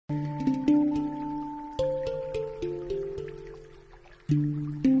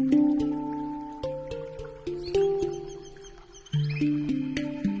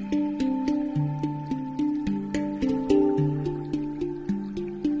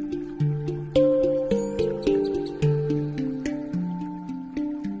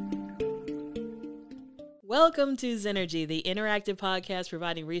Welcome to Zenergy, the interactive podcast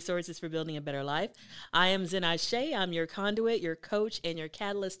providing resources for building a better life. I am Zen Ashe. I'm your conduit, your coach, and your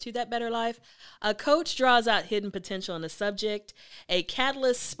catalyst to that better life. A coach draws out hidden potential in a subject. A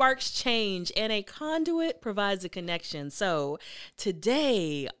catalyst sparks change, and a conduit provides a connection. So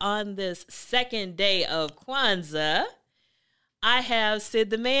today, on this second day of Kwanzaa, I have Sid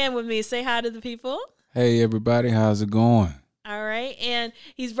the Man with me. Say hi to the people. Hey, everybody. How's it going? All right, and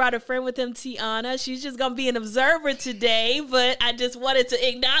he's brought a friend with him, Tiana. She's just going to be an observer today, but I just wanted to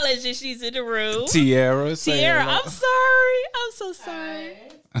acknowledge that she's in the room. Tiara, I'm sorry. I'm so sorry.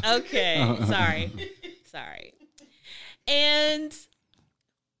 Okay, sorry. And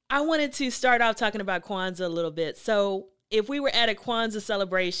I wanted to start off talking about Kwanzaa a little bit. So if we were at a Kwanzaa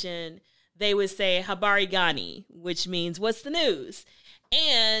celebration, they would say Habari Gani, which means what's the news?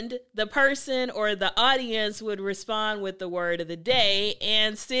 And the person or the audience would respond with the word of the day.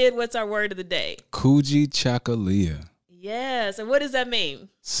 And Sid, what's our word of the day? Kujichagulia. Yes. And what does that mean?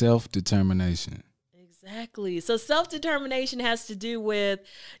 Self-determination. Exactly. So self-determination has to do with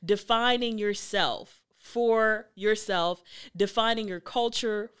defining yourself for yourself, defining your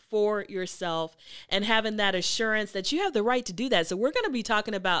culture for yourself, and having that assurance that you have the right to do that. So we're going to be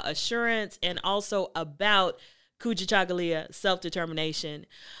talking about assurance and also about Kujichagulia, self-determination.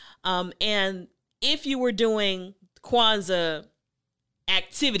 And if you were doing Kwanzaa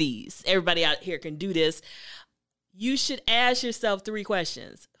activities, everybody out here can do this, you should ask yourself 3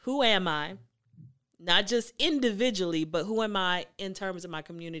 questions. Who am I? Not just individually, but who am I in terms of my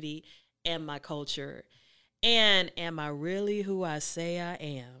community and my culture? And am I really who I say I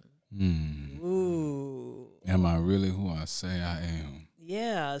am? Ooh. Am I really who I say I am?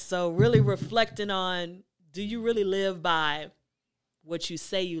 Yeah, so really reflecting on, do you really live by what you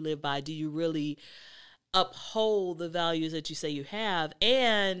say you live by? Do you really uphold the values that you say you have?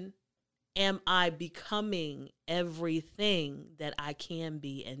 And am I becoming everything that I can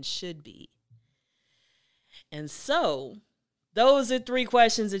be and should be? And so those are 3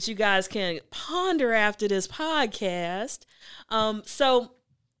 questions that you guys can ponder after this podcast. So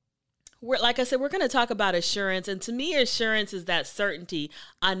like I said, we're going to talk about assurance. And to me, assurance is that certainty.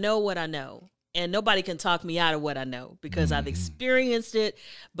 I know what I know. And nobody can talk me out of what I know because I've experienced it,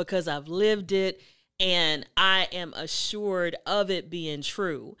 because I've lived it, and I am assured of it being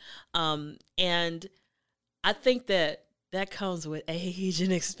true. And I think that comes with age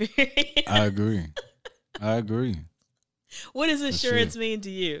and experience. I agree. What does assurance mean to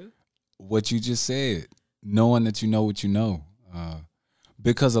you? What you just said, knowing that you know what you know.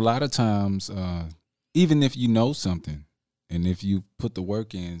 Because a lot of times, even if you know something, and if you put the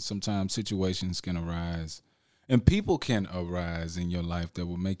work in, sometimes situations can arise and people can arise in your life that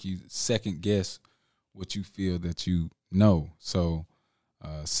will make you second guess what you feel that you know. So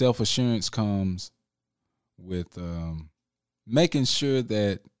self-assurance comes with making sure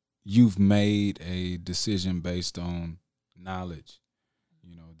that you've made a decision based on knowledge.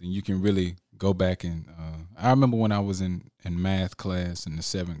 You know, then you can really go back and I remember when I was in math class in the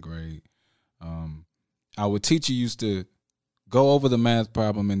 7th grade, our teacher used to go over the math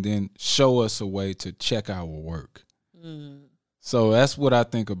problem and then show us a way to check our work. So that's what I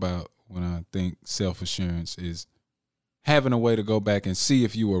think about when I think self-assurance is having a way to go back and see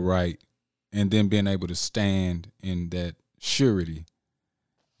if you were right and then being able to stand in that surety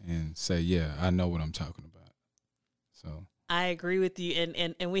and say, yeah, I know what I'm talking about. So I agree with you.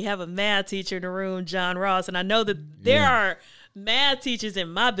 And we have a math teacher in the room, John Ross, and I know that there are math teachers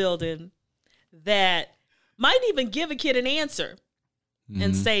in my building that might even give a kid an answer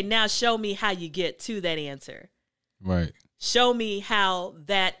and say, now show me how you get to that answer. Right. Show me how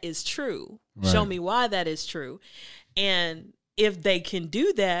that is true. Right. Show me why that is true. And if they can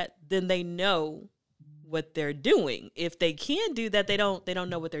do that, then they know what they're doing. If they can't do that, they don't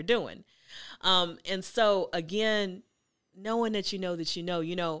know what they're doing. And so again, knowing that you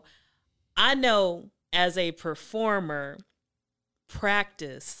know, I know as a performer,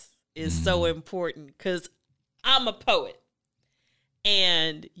 practice is so important because I'm a poet,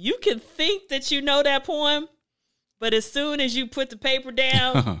 and you can think that you know that poem, but as soon as you put the paper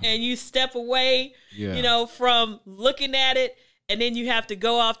down and you step away, from looking at it, and then you have to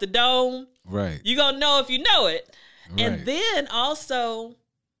go off the dome, right? You're going to know if you know it. Right. And then also,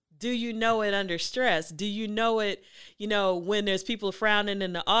 do you know it under stress? Do you know it, when there's people frowning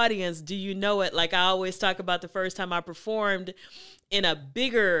in the audience? Do you know it? Like I always talk about the first time I performed in a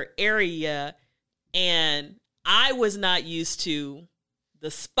bigger area, and I was not used to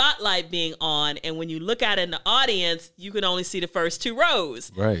the spotlight being on. And when you look out in the audience, you can only see the first 2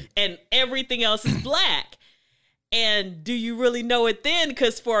 rows. Right. And everything else is black. And do you really know it then?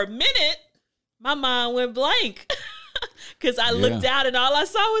 Because for a minute, my mind went blank because I looked out and all I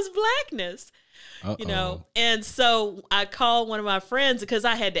saw was blackness. You know, and so I called one of my friends because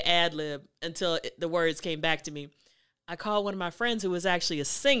I had to ad lib until the words came back to me. I called one of my friends who was actually a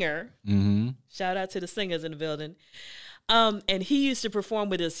singer. Mm-hmm. Shout out to the singers in the building. And he used to perform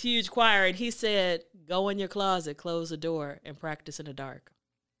with this huge choir, and he said, "Go in your closet, close the door, and practice in the dark."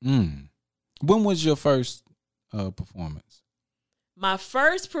 Mm. When was your first performance? My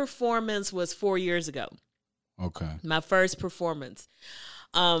first performance was 4 years ago. Okay. My first performance.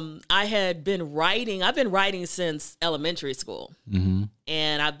 I had been writing. I've been writing since elementary school. Mm-hmm.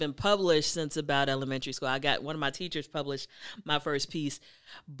 And I've been published since about elementary school. I got one of my teachers published my first piece.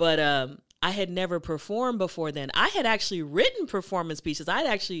 But I had never performed before then. I had actually written performance pieces. I had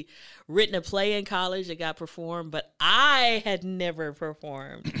actually written a play in college that got performed, but I had never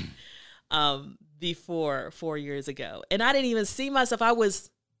performed before 4 years ago. And I didn't even see myself. I was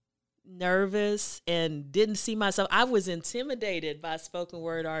nervous and didn't see myself. I was intimidated by spoken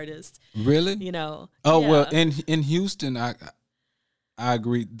word artists. Really? You know. Oh, yeah. Well, in Houston, I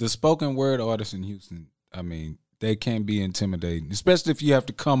agree. The spoken word artists in Houston, I mean, they can be intimidating, especially if you have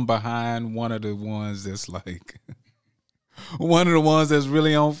to come behind one of the ones that's like one of the ones that's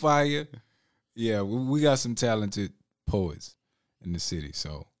really on fire. Yeah, we got some talented poets in the city,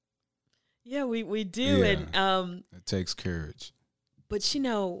 so yeah, we do, yeah, and it takes courage. But you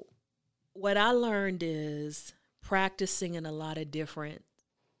know, what I learned is practicing in a lot of different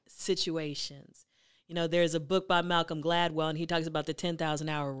situations. You know, there's a book by Malcolm Gladwell, and he talks about the 10,000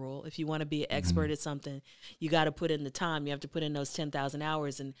 hour rule. If you want to be an expert at something, you got to put in the time. You have to put in those 10,000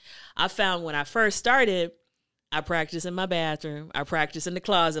 hours. And I found when I first started, I practiced in my bathroom. I practiced in the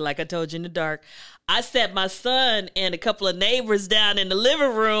closet, like I told you, in the dark. I sat my son and a couple of neighbors down in the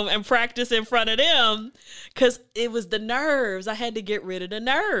living room and practiced in front of them because it was the nerves. I had to get rid of the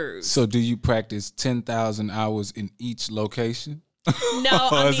nerves. So do you practice 10,000 hours in each location? No,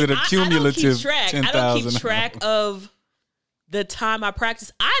 or is it a cumulative 10,000? I don't keep track of the time I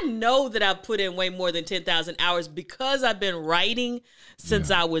practice. I know that I've put in way more than 10,000 hours because I've been writing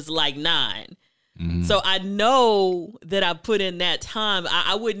since I was like 9. Mm-hmm. So I know that I put in that time.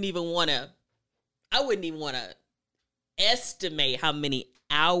 I wouldn't even want to estimate how many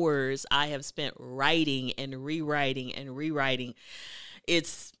hours I have spent writing and rewriting.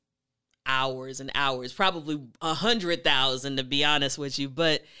 It's hours and hours, probably 100,000 to be honest with you.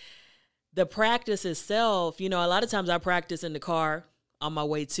 But the practice itself, you know, a lot of times I practice in the car on my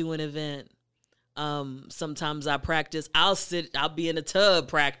way to an event. Sometimes I practice, I'll be in a tub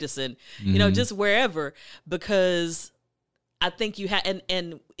practicing, you know, just wherever, because I think you have,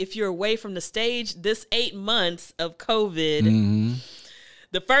 and if you're away from the stage, this 8 months of COVID,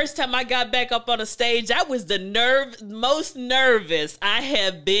 the first time I got back up on a stage, that was the most nervous I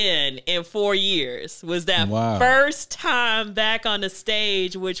have been in 4 years, was that first time back on the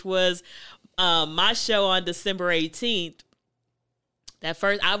stage, which was my show on December 18th. That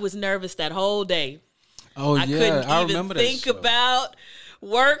first, I was nervous that whole day. Oh, I couldn't even think about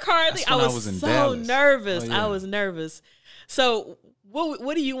work hardly. I was so Dallas. nervous. Oh, yeah. I was nervous. So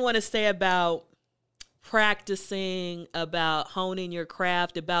what do you want to say about practicing, about honing your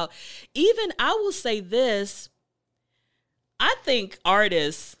craft, about even, I will say this, I think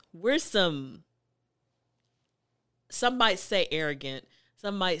artists, we're some might say arrogant,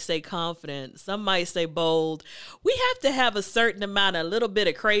 some might say confident, some might say bold. We have to have a certain amount, a little bit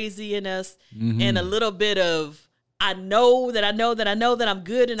of crazy in us and a little bit of, I know that I'm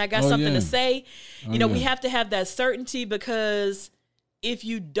good and I got something to say. You know, we have to have that certainty, because if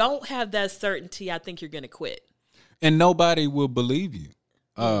you don't have that certainty, I think you're going to quit. And nobody will believe you.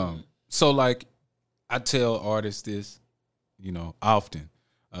 So like I tell artists this, you know, often,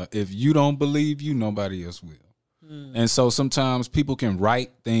 if you don't believe you, nobody else will. And so sometimes people can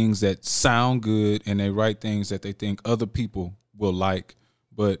write things that sound good and they write things that they think other people will like.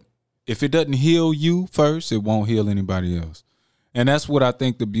 But if it doesn't heal you first, it won't heal anybody else. And that's what I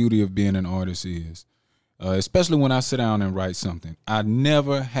think the beauty of being an artist is. Especially when I sit down and write something. I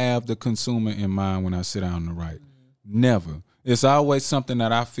never have the consumer in mind when I sit down to write. Never. It's always something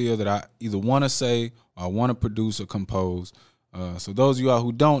that I feel that I either want to say or want to produce or compose. So those of you all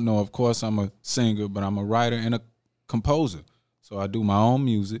who don't know, of course, I'm a singer, but I'm a writer and a composer. So I do my own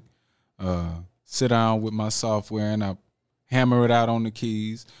music, sit down with my software and I hammer it out on the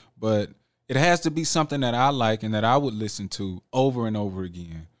keys. But it has to be something that I like and that I would listen to over and over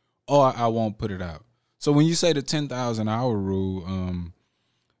again, or I won't put it out. So when you say the 10,000 hour rule,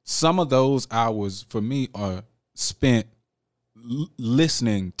 some of those hours for me are spent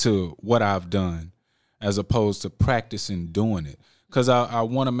listening to what I've done as opposed to practicing doing it. Because I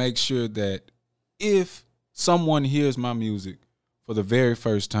want to make sure that if someone hears my music for the very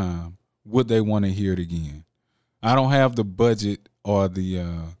first time, would they want to hear it again? I don't have the budget or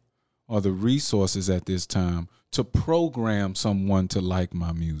the resources at this time to program someone to like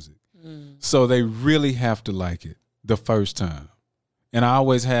my music. So they really have to like it the first time. And I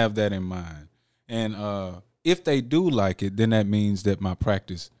always have that in mind. And if they do like it, then that means that my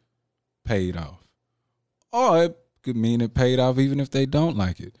practice paid off. Or it could mean it paid off even if they don't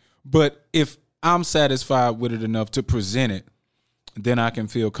like it. But if I'm satisfied with it enough to present it, then I can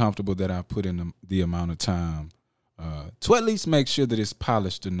feel comfortable that I put in the amount of time to at least make sure that it's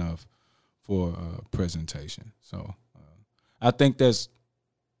polished enough for presentation. So I think that's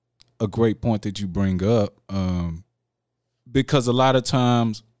a great point that you bring up, because a lot of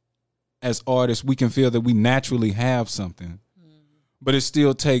times as artists, we can feel that we naturally have something, but it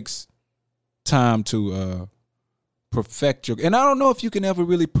still takes time to perfect your, and I don't know if you can ever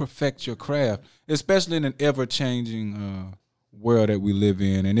really perfect your craft, especially in an ever-changing world that we live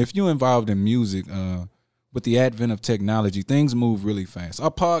in. And if you're involved in music, with the advent of technology, things move really fast. Our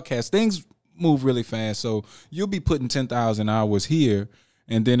podcast, things move really fast. So you'll be putting 10,000 hours here,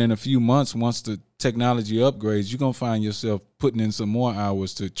 and then in a few months, once the technology upgrades, you're going to find yourself putting in some more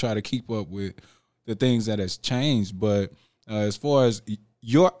hours to try to keep up with the things that has changed. But as far as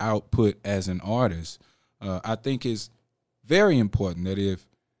your output as an artist, I think it's very important that if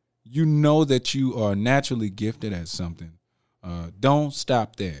you know that you are naturally gifted at something, don't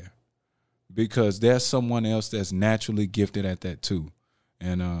stop there, because there's someone else that's naturally gifted at that too.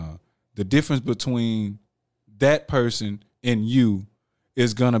 And the difference between that person and you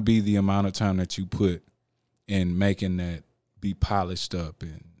is going to be the amount of time that you put in making that be polished up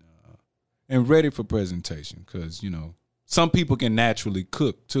and ready for presentation. Because, you know, some people can naturally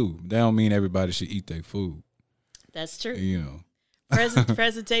cook too. That don't mean everybody should eat their food. That's true. You know,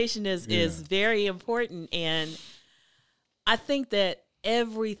 presentation is very important. And I think that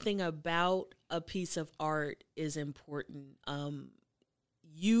everything about a piece of art is important.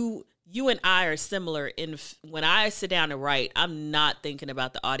 You and I are similar in when I sit down and write, I'm not thinking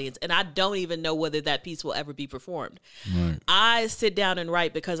about the audience, and I don't even know whether that piece will ever be performed. Right. I sit down and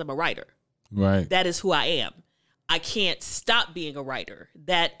write because I'm a writer. Right. That is who I am. I can't stop being a writer.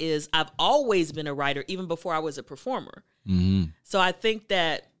 I've always been a writer, even before I was a performer. Mm-hmm. So I think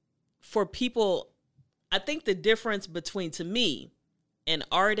that for people, I think the difference between, to me, an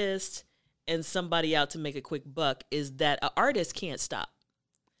artist and somebody out to make a quick buck is that an artist can't stop.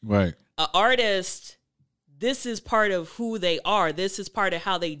 Right. An artist, this is part of who they are. This is part of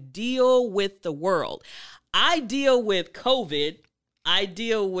how they deal with the world. I deal with COVID. I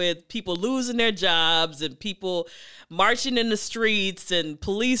deal with people losing their jobs and people marching in the streets and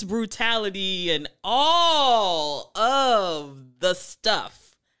police brutality and all of the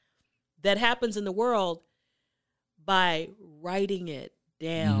stuff that happens in the world by writing it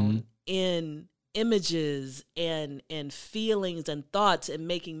down in images and feelings and thoughts and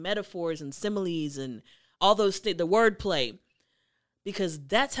making metaphors and similes and all those things, the wordplay, because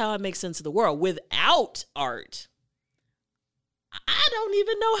that's how I make sense of the world. Without art, I don't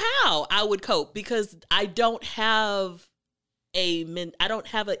even know how I would cope, because I don't have even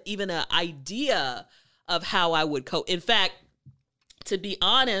an idea of how I would cope. In fact, to be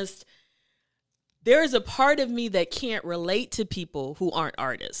honest, there's a part of me that can't relate to people who aren't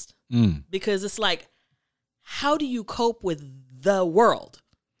artists, because it's like, how do you cope with the world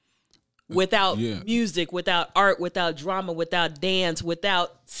without music, without art, without drama, without dance,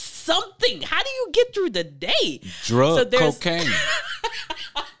 without something? How do you get through the day? Cocaine,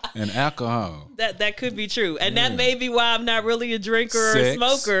 and alcohol. That could be true, and that may be why I'm not really a drinker or a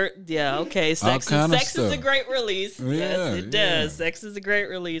smoker. Yeah, okay. Sex is a great release. Yes, it does. Sex is a great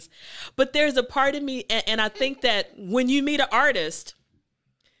release. But there's a part of me, and I think that when you meet an artist,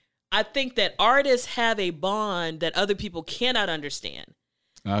 I think that artists have a bond that other people cannot understand.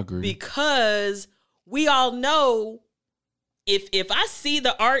 I agree. Because we all know, if I see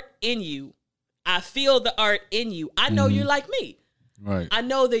the art in you, I feel the art in you, I know you're like me. Right. I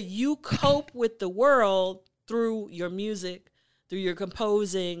know that you cope with the world through your music, through your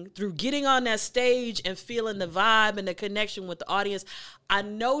composing, through getting on that stage and feeling the vibe and the connection with the audience. I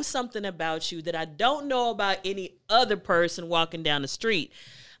know something about you that I don't know about any other person walking down the street.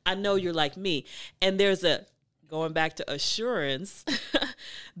 I know you're like me. And going back to assurance,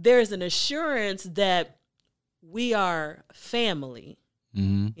 there's an assurance that we are family.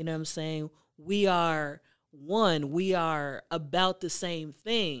 Mm-hmm. You know what I'm saying? We are one. We are about the same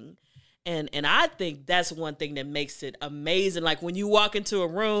thing. And I think that's one thing that makes it amazing. Like when you walk into a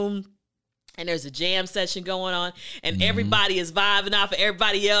room and there's a jam session going on, and everybody is vibing off of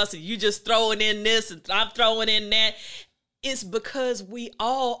everybody else, and you just throwing in this and I'm throwing in that. It's because we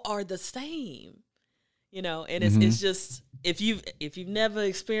all are the same, you know. And it's just, if you've never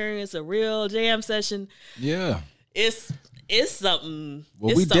experienced a real jam session, it's something.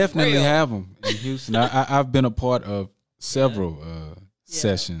 Well, it's we something definitely real. have them in Houston. I've been a part of several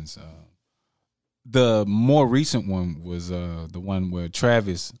sessions. The more recent one was the one where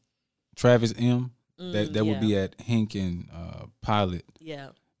Travis M. That would be at Hink and Pilot. Yeah.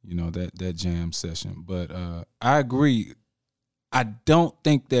 You know, that jam session. But I agree. I don't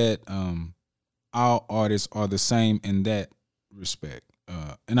think that all artists are the same in that respect.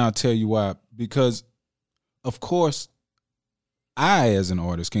 And I'll tell you why. Because, of course, I, as an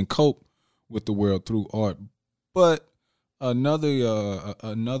artist, can cope with the world through art. But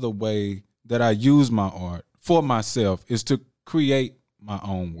another way that I use my art for myself is to create my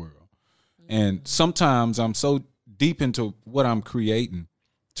own world. And sometimes I'm so deep into what I'm creating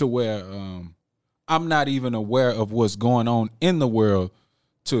to where I'm not even aware of what's going on in the world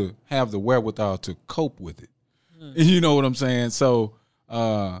to have the wherewithal to cope with it. You know what I'm saying? So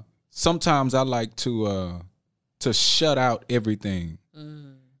sometimes I like to shut out everything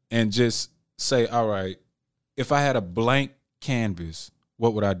and just say, all right, if I had a blank canvas,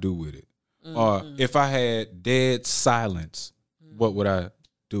 what would I do with it? Or if I had dead silence, what would I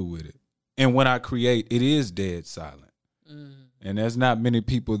do with it? And when I create, it is dead silent. And there's not many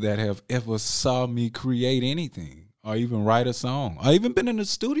people that have ever saw me create anything or even write a song or even been in the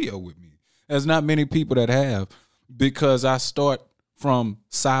studio with me. There's not many people that have, because I start from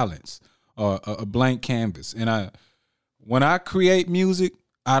silence or a blank canvas. And when I create music,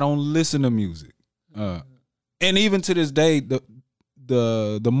 I don't listen to music. And even to this day,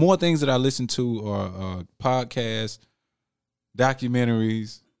 the more things that I listen to are podcasts,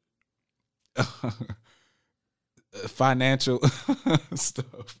 documentaries, financial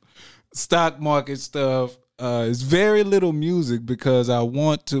stuff, stock market stuff. It's very little music, because I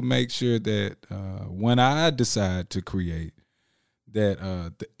want to make sure that when I decide to create, that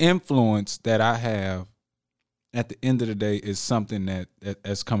the influence that I have at the end of the day is something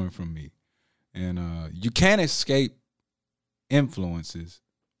that's coming from me. And you can't escape influences,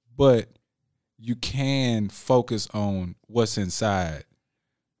 but you can focus on what's inside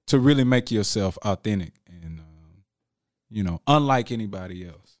to really make yourself authentic and unlike anybody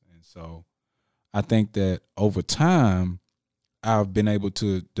else. And so I think that over time I've been able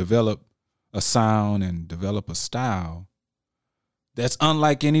to develop a sound and develop a style that's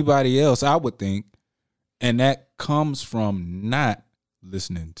unlike anybody else, I would think. And that comes from not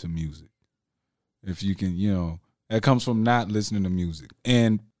listening to music. If you can, that comes from not listening to music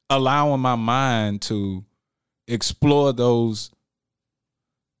and allowing my mind to explore those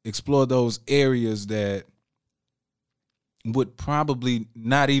areas that would probably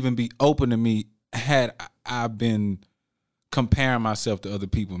not even be open to me had I been comparing myself to other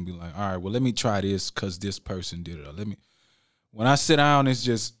people and be like, all right, well, let me try this because this person did it. Or when I sit down, it's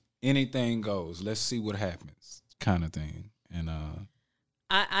just anything goes. Let's see what happens kind of thing. And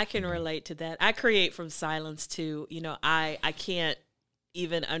I can relate to that. I create from silence too. I can't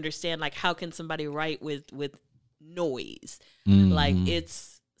even understand, like, how can somebody write with noise? Like,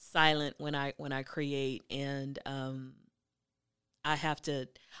 it's silent when I create, and I have to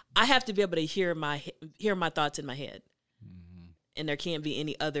be able to hear my thoughts in my head. And there can't be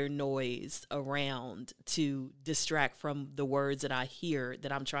any other noise around to distract from the words that I hear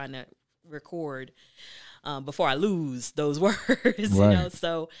that I'm trying to record before I lose those words. Right.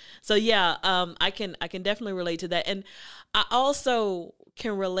 So yeah, I can definitely relate to that. And I also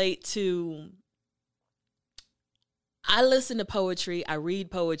can relate to, I listen to poetry, I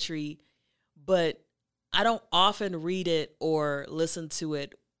read poetry, but I don't often read it or listen to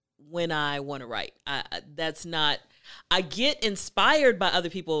it when I want to write. I get inspired by other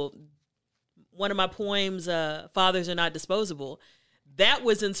people. One of my poems, Fathers Are Not Disposable, that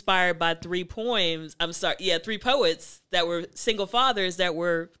was inspired by three poets that were single fathers that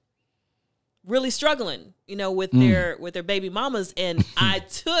were really struggling, with their baby mamas. And I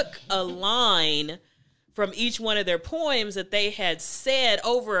took a line from each one of their poems that they had said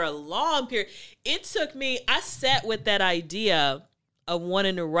over a long period. I sat with that idea of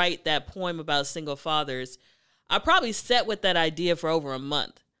wanting to write that poem about single fathers. I probably sat with that idea for over a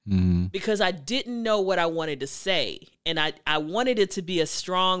month because I didn't know what I wanted to say. And I wanted it to be a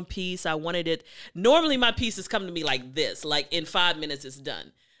strong piece. Normally my pieces come to me like this, like in 5 minutes it's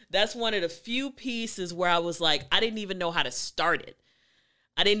done. That's one of the few pieces where I was like, I didn't even know how to start it.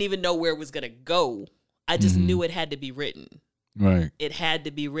 I didn't even know where it was going to go. I just knew it had to be written. Right. It had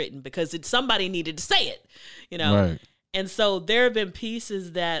to be written because somebody needed to say it, you know. Right. And so there have been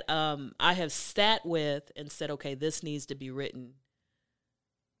pieces that I have sat with and said, okay, this needs to be written.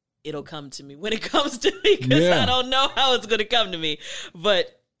 It'll come to me when it comes to me because I don't know how it's going to come to me.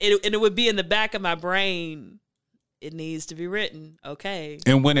 But it would be in the back of my brain. It needs to be written. Okay.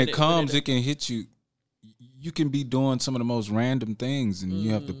 And when it comes, it can hit you. You can be doing some of the most random things and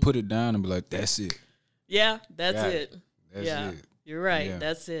you have to put it down and be like, that's it. Yeah, that's it. That's it. You're right. Yeah.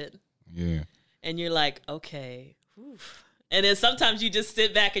 That's it. Yeah. And you're like, okay. Whew. And then sometimes you just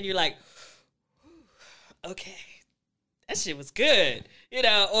sit back and you're like, okay, that shit was good, you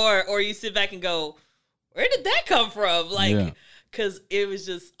know, or you sit back and go, where did that come from? Like, because it was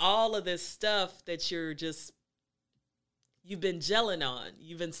just all of this stuff that you've been gelling on,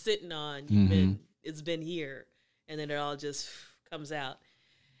 you've been sitting on, it's been here, and then it all just comes out.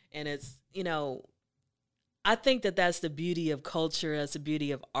 And it's, you know, I think that that's the beauty of culture, that's the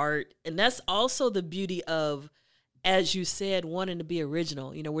beauty of art, and that's also the beauty of, as you said, wanting to be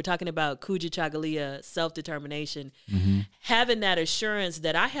original. You know, we're talking about Kujichagulia, self-determination, having that assurance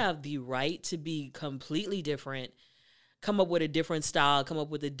that I have the right to be completely different, come up with a different style, come up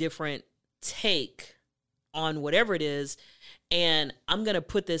with a different take on whatever it is, and I'm going to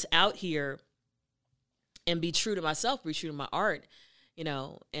put this out here and be true to myself, be true to my art, you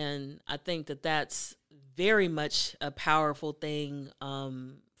know, and I think that that's very much a powerful thing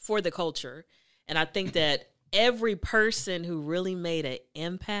for the culture. And I think that every person who really made an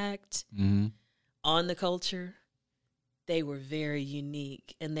impact on the culture, they were very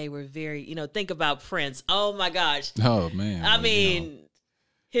unique and they were very, you know, think about Prince. Oh my gosh. Oh man. I mean,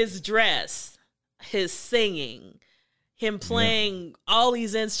 his dress, his singing, him playing all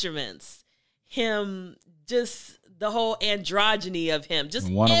these instruments, him just the whole androgyny of him, just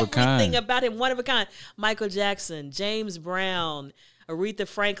everything about him, one of a kind. Michael Jackson, James Brown, Aretha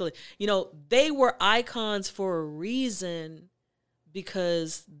Franklin, you know, they were icons for a reason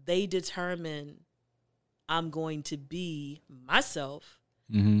because they determined I'm going to be myself.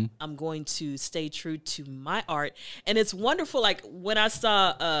 I'm going to stay true to my art. And it's wonderful. Like when I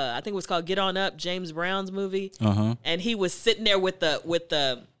saw, I think it was called Get On Up, James Brown's movie. And he was sitting there with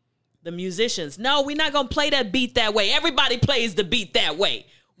the musicians. No, we're not going to play that beat that way. Everybody plays the beat that way.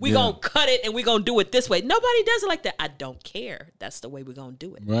 We're going to cut it and we're going to do it this way. Nobody does it like that. I don't care. That's the way we're going to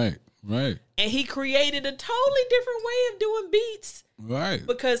do it. Right, right. And he created a totally different way of doing beats. Right.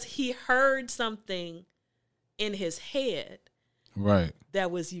 Because he heard something in his head. Right.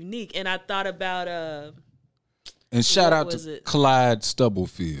 That was unique. And I thought about and shout out to Clyde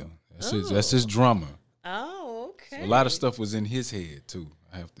Stubblefield. That's his drummer. Oh, okay. So a lot of stuff was in his head too.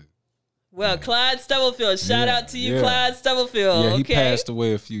 I have to. Well, Clyde Stubblefield. Shout out to you, Clyde Stubblefield. Yeah, he passed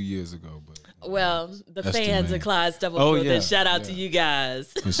away a few years ago, but well, the fans of Clyde Stubblefield. And shout out to you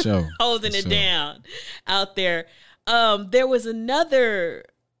guys. For sure. Holding it down out there. There was another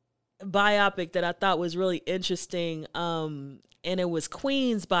biopic that I thought was really interesting. And it was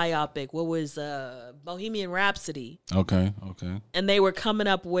Queen's biopic. What was Bohemian Rhapsody? Okay. And they were coming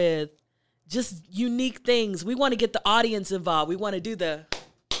up with just unique things. We want to get the audience involved. We want to do the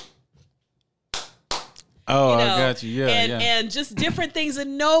I got you. And just different things that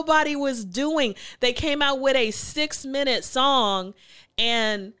nobody was doing. They came out with a 6-minute song,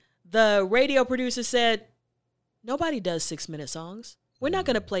 and the radio producer said, nobody does 6-minute songs. We're not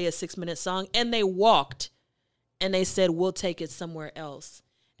going to play a 6-minute song. And they walked. And they said, we'll take it somewhere else.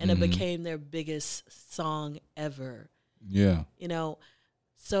 And it became their biggest song ever. Yeah. You know,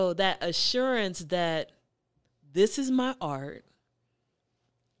 so that assurance that this is my art.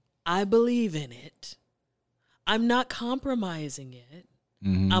 I believe in it. I'm not compromising it.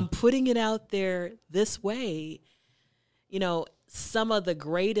 I'm putting it out there this way. You know, some of the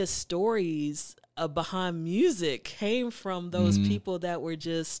greatest stories behind music came from those people that were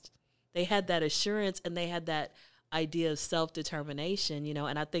just, they had that assurance and they had that idea of self-determination, you know,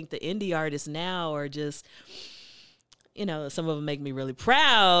 and I think the indie artists now are just, you know, some of them make me really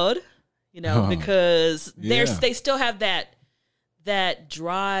proud, you know, because they still have that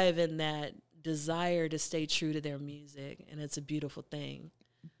drive and that desire to stay true to their music, and it's a beautiful thing.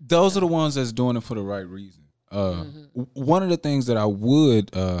 Those are the ones that's doing it for the right reason. One of the things that I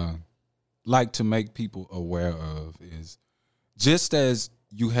would like to make people aware of is just as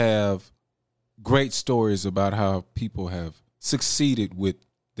you have great stories about how people have succeeded with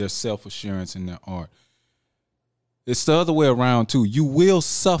their self-assurance in their art, it's the other way around too. You will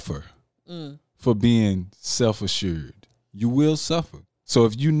suffer for being self-assured. You will suffer. So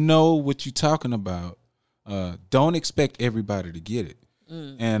if you know what you're talking about, don't expect everybody to get it.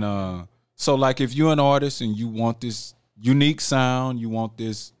 And so like if you're an artist and you want this unique sound, you want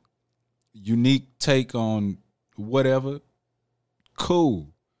this unique take on whatever, cool.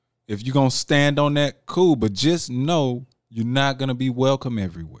 If you're going to stand on that, cool. But just know you're not going to be welcome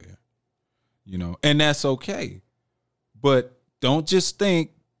everywhere, you know, and that's okay. But don't just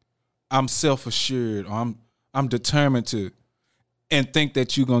think I'm self-assured or I'm determined to, and think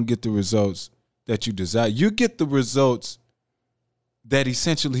that you're going to get the results that you desire. You get the results that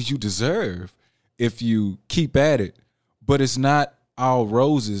essentially you deserve if you keep at it. But it's not all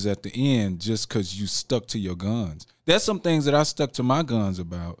roses at the end just because you stuck to your guns. There's some things that I stuck to my guns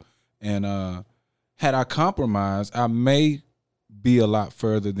about. And had I compromised, I may be a lot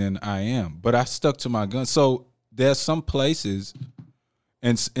further than I am. But I stuck to my guns. So there's some places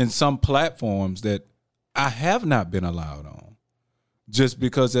and some platforms that I have not been allowed on just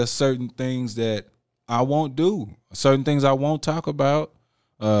because there's certain things that I won't do, certain things I won't talk about,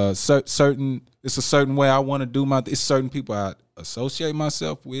 certain it's a certain way I want to do it's certain people I associate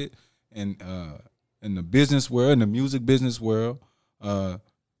myself with in the business world, in the music business world,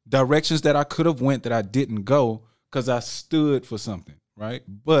 directions that I could have went that I didn't go because I stood for something, right?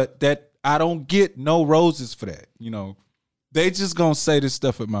 But that I don't get no roses for that, you know. They just gonna say this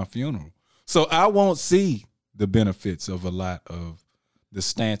stuff at my funeral. So I won't see the benefits of a lot of the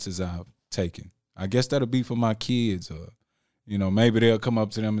stances I've taken. I guess that'll be for my kids, or, you know, maybe they'll come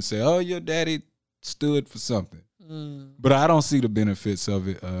up to them and say, oh, your daddy stood for something. But I don't see the benefits of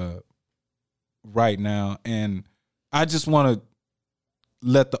it right now. And I just want to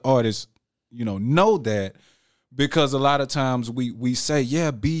let the artists, you know that, because a lot of times we say,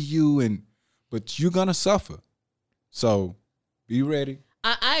 yeah, be you, but you're going to suffer. So be ready.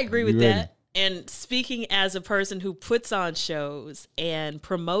 I agree with that. And speaking as a person who puts on shows and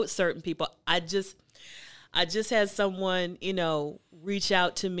promotes certain people, I just had someone, you know, reach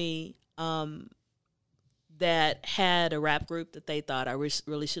out to me that had a rap group that they thought I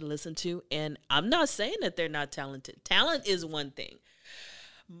really should listen to. And I'm not saying that they're not talented. Talent is one thing.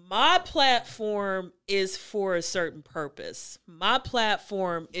 My platform is for a certain purpose. My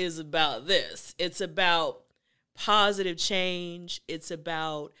platform is about this. It's about positive change. It's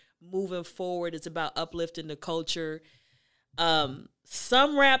about moving forward. It's about uplifting the culture.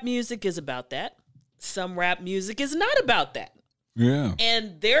 Some rap music is about that. Some rap music is not about that. Yeah.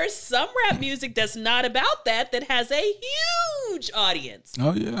 And there's some rap music that's not about that has a huge audience.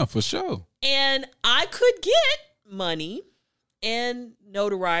 Oh, yeah, for sure. And I could get money and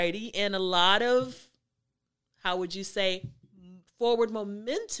notoriety and a lot of, how would you say, forward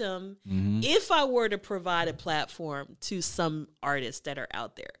momentum if I were to provide a platform to some artists that are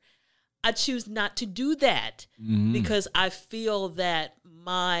out there. I choose not to do that because I feel that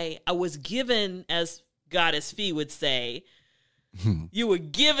I was given, as Goddess Fee would say, you were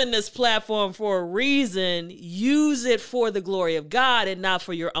given this platform for a reason. Use it for the glory of God and not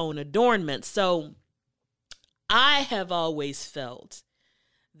for your own adornment. So I have always felt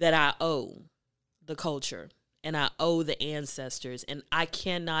that I owe the culture and I owe the ancestors, and I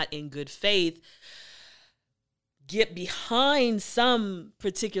cannot in good faith get behind some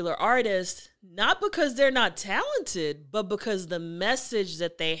particular artist, not because they're not talented, but because the message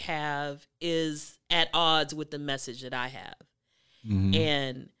that they have is at odds with the message that I have.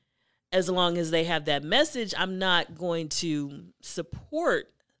 And as long as they have that message, I'm not going to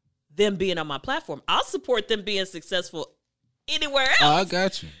support them being on my platform. I'll support them being successful anywhere else. Oh, I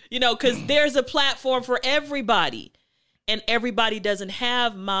got you. You know, because there's a platform for everybody, and everybody doesn't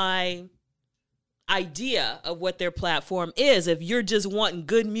have my idea of what their platform is. If you're just wanting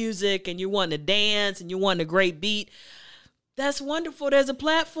good music and you're wanting to dance and you're wanting a great beat, that's wonderful. There's a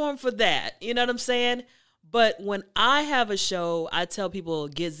platform for that. You know what I'm saying? But when I have a show, I tell people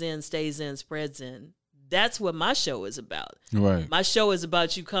get zen, stay zen, spread zen. That's what my show is about. Right. My show is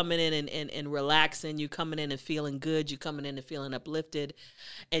about you coming in and relaxing, you coming in and feeling good, you coming in and feeling uplifted.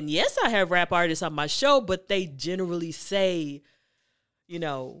 And yes, I have rap artists on my show, but they generally say, you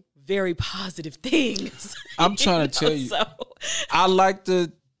know, very positive things. I'm trying to tell you, so. I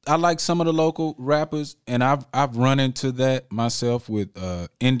like some of the local rappers, and I've run into that myself with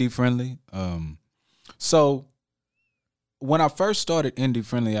Indie Friendly. So when I first started Indie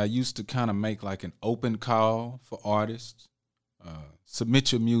Friendly, I used to kind of make like an open call for artists.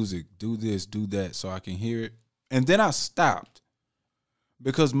 Submit your music, do this, do that, so I can hear it. And then I stopped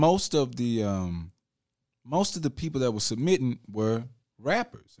because most of the people that were submitting were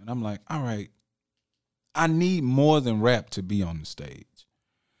rappers. And I'm like, all right, I need more than rap to be on the stage.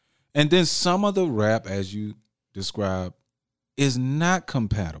 And then some of the rap, as you described, is not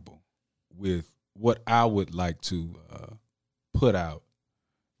compatible with what I would like to put out,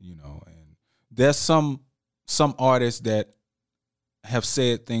 you know. And there's some some artists that have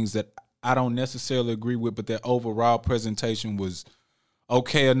said things that I don't necessarily agree with, but their overall presentation was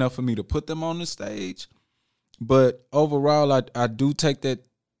okay enough for me to put them on the stage. But overall, I do take that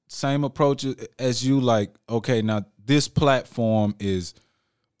same approach as you, like, okay, now this platform is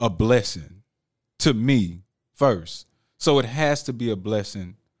a blessing to me first. So it has to be a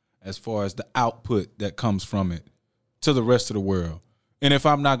blessing as far as the output that comes from it to the rest of the world. And if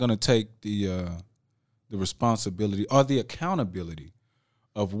I'm not going to take the responsibility or the accountability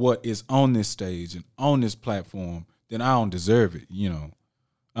of what is on this stage and on this platform, then I don't deserve it, you know.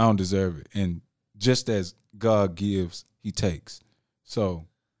 I don't deserve it. And just as God gives, he takes. So,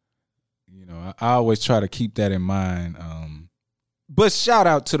 you know, I always try to keep that in mind. But shout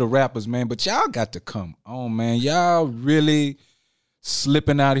out to the rappers, man. But y'all got to come on, man. Y'all really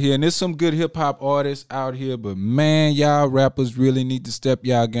slipping out here. And there's some good hip-hop artists out here. But, man, y'all rappers really need to step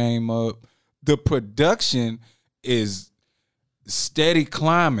y'all game up. The production is steady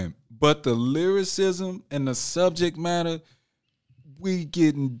climbing. But the lyricism and the subject matter, we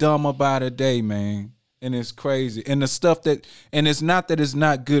getting dumber by the day, man. And it's crazy. And the stuff that, and it's not that it's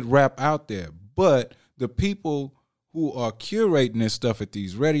not good rap out there, but the people who are curating this stuff at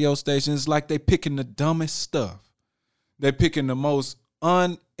these radio stations, like they picking the dumbest stuff. They're picking the most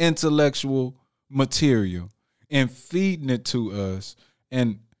unintellectual material and feeding it to us.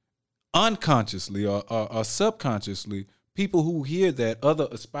 And unconsciously or subconsciously, people who hear that, other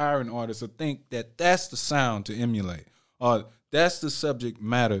aspiring artists, will think that that's the sound to emulate, or that's the subject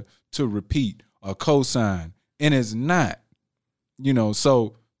matter to repeat or co-sign. And it's not. You know,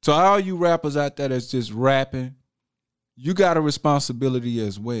 so to all you rappers out there that's just rapping, you got a responsibility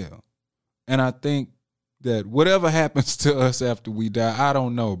as well. And I think that whatever happens to us after we die, I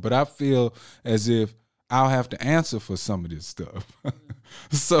don't know, but I feel as if I'll have to answer for some of this stuff.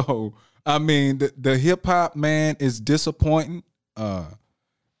 So, I mean, the hip hop, man, is disappointing.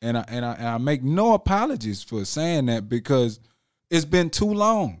 And I make no apologies for saying that, because it's been too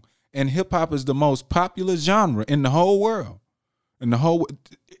long. And hip hop is the most popular genre in the whole world.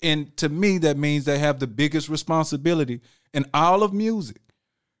 And to me, that means they have the biggest responsibility in all of music.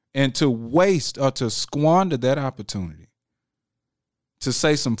 And to waste or to squander that opportunity to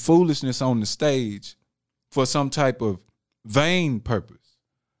say some foolishness on the stage for some type of vain purpose,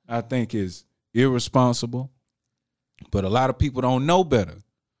 I think is irresponsible. But a lot of people don't know better.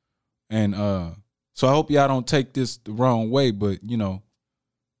 And so I hope y'all don't take this the wrong way, but, you know,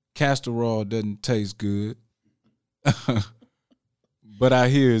 castor oil doesn't taste good. But I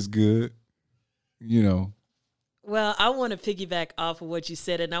hear it's good, you know. Well, I want to piggyback off of what you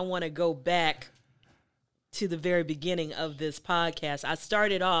said, and I want to go back to the very beginning of this podcast. I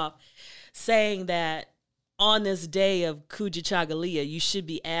started off saying that on this day of Kujichagulia, you should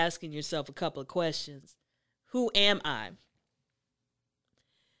be asking yourself a couple of questions. Who am I?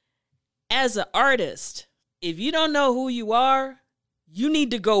 As an artist, if you don't know who you are, you need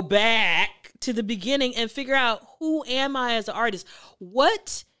to go back to the beginning and figure out, who am I as an artist?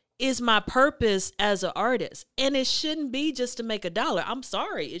 What is my purpose as an artist? And it shouldn't be just to make $1. I'm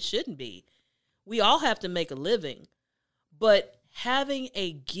sorry, it shouldn't be. We all have to make a living. But having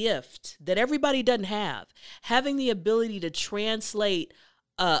a gift that everybody doesn't have, having the ability to translate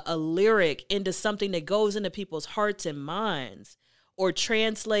a lyric into something that goes into people's hearts and minds, or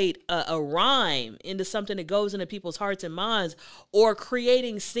translate a rhyme into something that goes into people's hearts and minds, or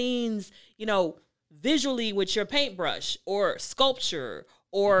creating scenes, you know, visually with your paintbrush, or sculpture,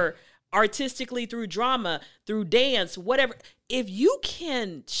 or artistically through drama, through dance, whatever. If you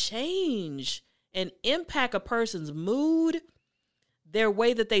can change and impact a person's mood, their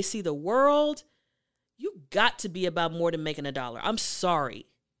way that they see the world, you got to be about more than making $1. I'm sorry.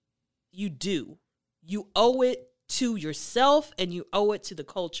 You do. You owe it to yourself, and you owe it to the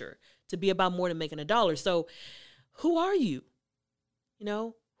culture to be about more than making $1. So who are you? You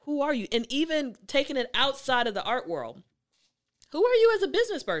know, who are you? And even taking it outside of the art world, who are you as a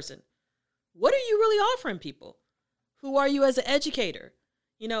business person? What are you really offering people? Who are you as an educator?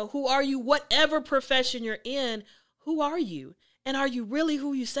 You know, who are you? Whatever profession you're in, who are you? And are you really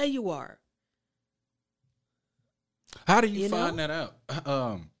who you say you are? How do you find that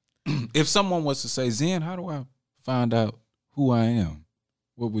out? If someone was to say, Zen, how do I find out who I am?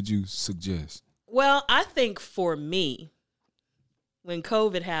 What would you suggest? Well, I think for me, when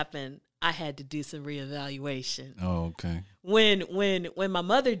COVID happened, I had to do some reevaluation. Oh, okay. When my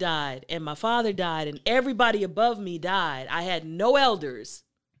mother died and my father died and everybody above me died, I had no elders.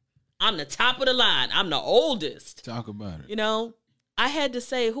 I'm the top of the line. I'm the oldest. Talk about it. You know, I had to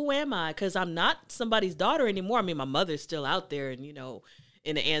say, who am I? Because I'm not somebody's daughter anymore. I mean, my mother's still out there and, you know,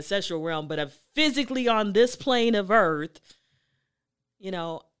 in the ancestral realm, but I'm physically on this plane of earth, you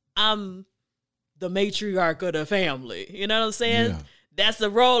know, I'm the matriarch of the family. You know what I'm saying? Yeah. That's the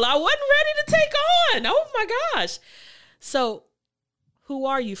role I wasn't ready to take on. Oh my gosh. So who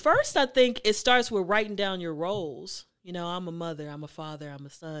are you? First, I think it starts with writing down your roles. You know, I'm a mother, I'm a father, I'm a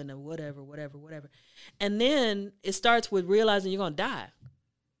son, or whatever. And then it starts with realizing you're going to die.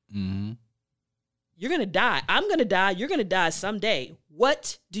 Mm-hmm. You're going to die. I'm going to die. You're going to die someday.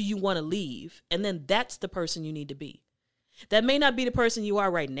 What do you want to leave? And then that's the person you need to be. That may not be the person you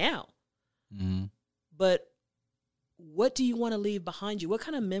are right now, Mm-hmm. but what do you want to leave behind you? What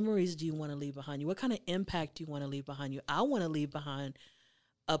kind of memories do you want to leave behind you? What kind of impact do you want to leave behind you? I want to leave behind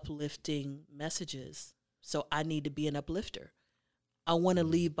uplifting messages. So I need to be an uplifter. I want to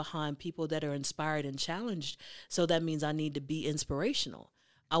leave behind people that are inspired and challenged. So that means I need to be inspirational.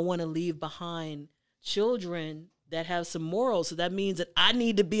 I want to leave behind children that have some morals. So that means that I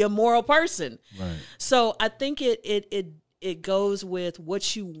need to be a moral person. Right. So I think it goes with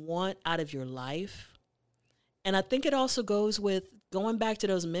what you want out of your life. And I think it also goes with going back to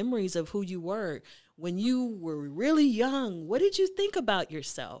those memories of who you were. When you were really young, what did you think about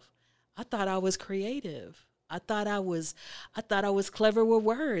yourself? I thought I was creative. I thought I was clever with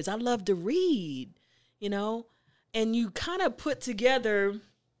words. I loved to read, you know? And you kind of put together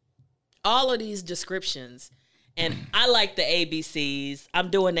all of these descriptions. And I like the ABCs.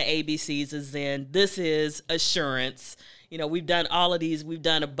 I'm doing the ABCs as in this is assurance. You know, we've done all of these. We've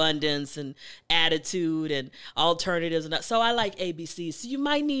done abundance and attitude and alternatives. And so I like ABCs. So you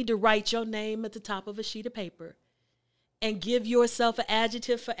might need to write your name at the top of a sheet of paper and give yourself an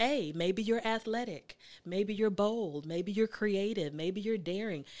adjective for A. Maybe you're athletic. Maybe you're bold. Maybe you're creative. Maybe you're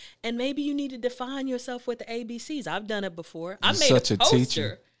daring. And maybe you need to define yourself with the ABCs. I've done it before. I made a poster.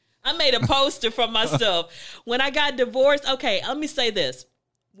 Teacher. I made a poster for myself. When I got divorced, okay, let me say this.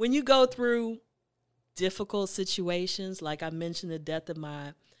 When you go through difficult situations, like I mentioned the death of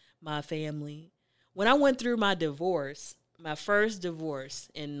my family, when I went through my divorce, my first divorce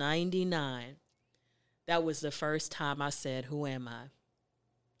in 99, that was the first time I said, who am I?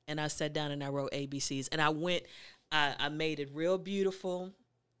 And I sat down and I wrote ABCs. And I made it real beautiful.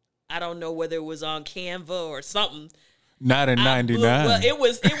 I don't know whether it was on Canva or something. Not in 99. Well, it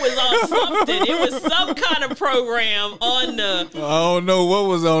was on something. It was some kind of program on the... I don't know what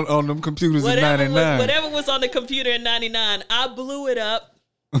was on them computers in 99. Whatever was on the computer in 99, I blew it up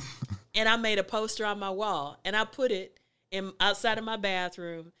and I made a poster on my wall. And I put it outside of my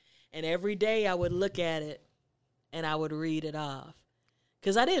bathroom. And every day I would look at it and I would read it off.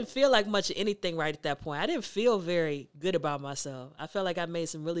 Because I didn't feel like much of anything right at that point. I didn't feel very good about myself. I felt like I made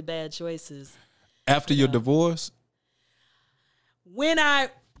some really bad choices. After your divorce? When I'm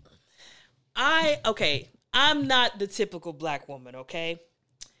not the typical black woman, okay?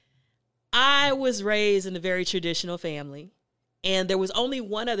 I was raised in a very traditional family, and there was only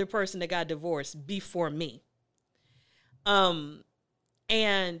one other person that got divorced before me. And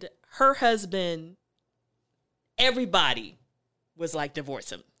her husband, everybody was like,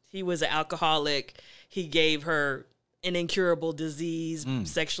 divorce him. He was an alcoholic. He gave her an incurable disease,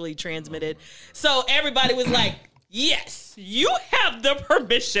 sexually transmitted. So everybody was like, yes, you have the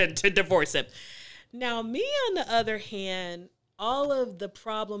permission to divorce him. Now, me, on the other hand, all of the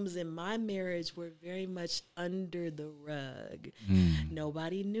problems in my marriage were very much under the rug.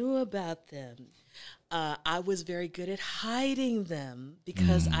 Nobody knew about them. I was very good at hiding them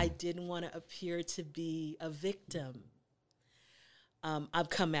because I didn't want to appear to be a victim. I've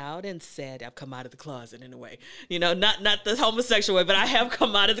come out and said, I've come out of the closet in a way, you know, not the homosexual way, but I have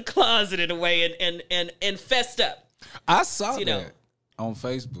come out of the closet in a way and fessed up. I saw that on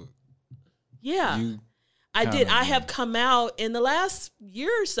Facebook. Yeah, I did. I have come out in the last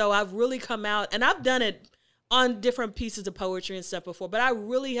year or so. I've really come out, and I've done it on different pieces of poetry and stuff before, but I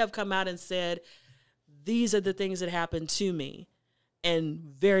really have come out and said, these are the things that happened to me, and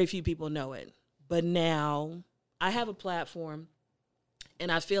very few people know it. But now I have a platform,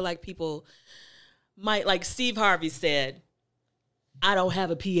 and I feel like people might, like Steve Harvey said, I don't have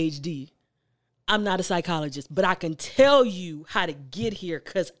a PhD. I'm not a psychologist, but I can tell you how to get here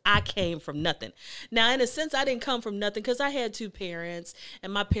because I came from nothing. Now, in a sense, I didn't come from nothing because I had two parents,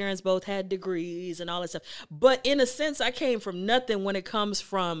 and my parents both had degrees and all that stuff. But in a sense, I came from nothing when it comes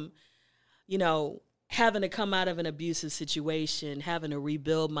from, you know, having to come out of an abusive situation, having to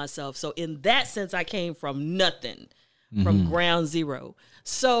rebuild myself. So in that sense, I came from nothing, from ground zero.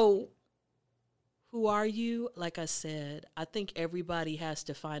 So who are you? Like I said, I think everybody has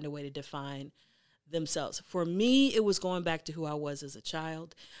to find a way to define themselves. For me, it was going back to who I was as a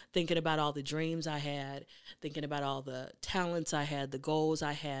child, thinking about all the dreams I had, thinking about all the talents I had, the goals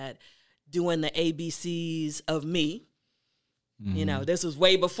I had, doing the ABCs of me. Mm-hmm. You know, this was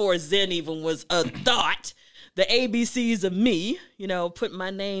way before Zen even was a thought. The ABCs of me, you know, putting my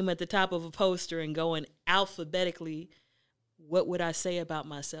name at the top of a poster and going alphabetically, what would I say about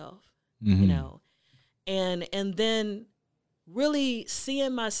myself? Mm-hmm. You know, and then really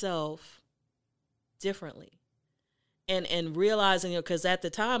seeing myself differently and realizing, because at the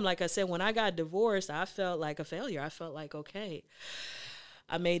time, like I said, when I got divorced, I felt like a failure. I felt like, okay,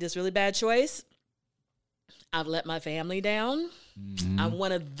 I made this really bad choice. I've let my family down. Mm-hmm. I'm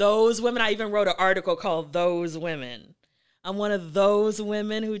one of those women. I even wrote an article called Those Women. I'm one of those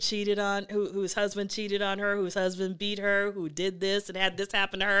women who cheated on, whose husband cheated on her, whose husband beat her, who did this and had this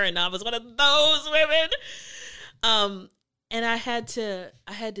happen to her, and I was one of those women. And I had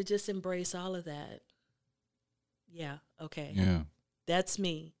to just embrace all of that. Yeah, okay. Yeah. That's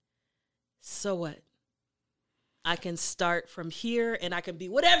me. So what? I can start from here and I can be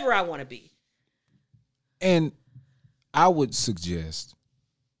whatever I want to be. And I would suggest,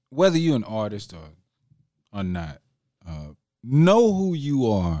 whether you're an artist or not, know who you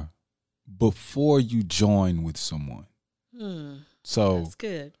are before you join with someone. So that's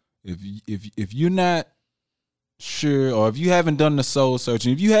good. If you're not sure, or if you haven't done the soul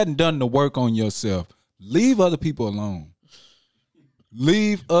searching, if you hadn't done the work on yourself, leave other people alone.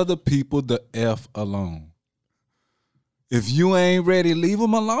 Leave other people the F alone. If you ain't ready, leave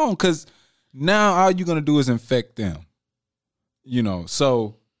them alone, because now all you're going to do is infect them. You know,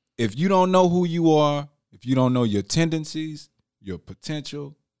 so if you don't know who you are, if you don't know your tendencies, your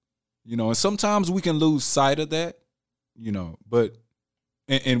potential, you know, and sometimes we can lose sight of that, you know, but,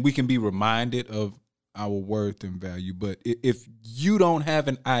 and we can be reminded of our worth and value. But if you don't have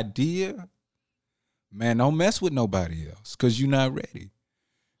an idea, man, don't mess with nobody else, because you're not ready.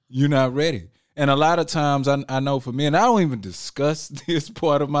 You're not ready. And a lot of times I know for me, and I don't even discuss this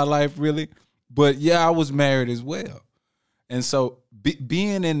part of my life really, but yeah, I was married as well. And so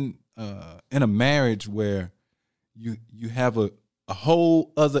being in a marriage where you have a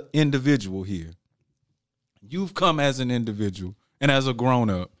whole other individual here, you've come as an individual and as a grown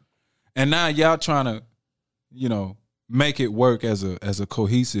up, and now y'all trying to, you know, make it work as a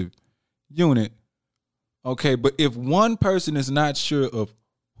cohesive unit. Okay, but if one person is not sure of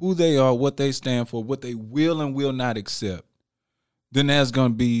who they are, what they stand for, what they will and will not accept, then there's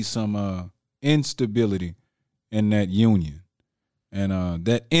going to be some instability in that union. And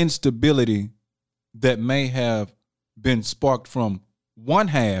that instability that may have been sparked from one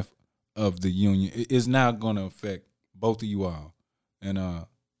half of the union is now going to affect both of you all. And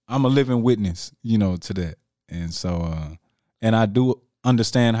I'm a living witness, you know, to that. And so, and I do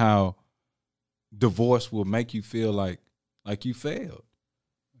understand how divorce will make you feel like you failed.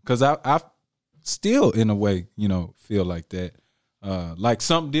 Because I still, in a way, you know, feel like that. Like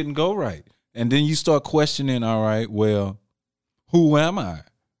something didn't go right. And then you start questioning, all right, well, who am I?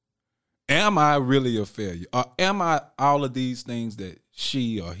 Am I really a failure? Or am I all of these things that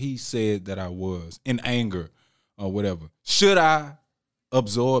she or he said that I was, in anger or whatever? Should I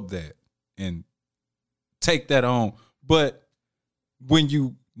absorb that and take that on? But when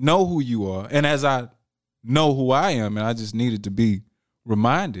you know who you are, and as I know who I am, and I just needed to be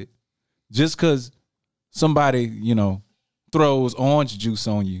reminded, just because somebody, you know, throws orange juice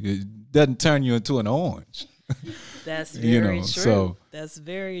on you, it doesn't turn you into an orange. That's very true. So, that's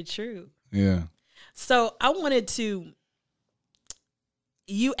very true. Yeah. So I wanted to,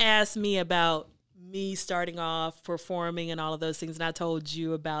 you asked me about me starting off performing and all of those things, and I told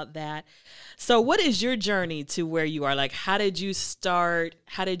you about that. So what is your journey to where you are? Like, how did you start?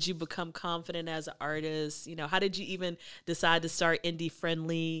 How did you become confident as an artist? You know, how did you even decide to start Indie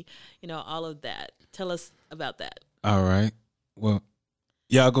Friendly? You know, all of that. Tell us about that. All right. Well,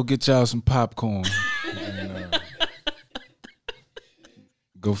 y'all go get y'all some popcorn. And,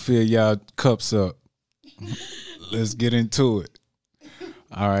 go fill y'all cups up. Let's get into it.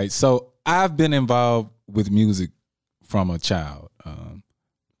 All right. So I've been involved with music from a child,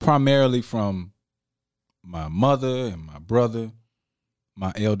 primarily from my mother and my brother,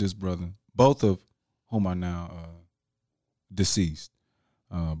 my eldest brother, both of whom are now deceased.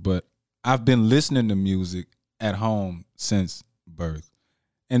 But I've been listening to music at home since birth.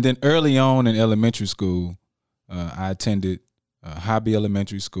 And then early on in elementary school, I attended Hobby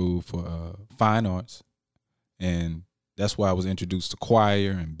Elementary School for fine arts. And that's why I was introduced to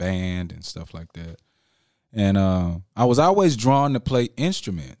choir and band and stuff like that. And I was always drawn to play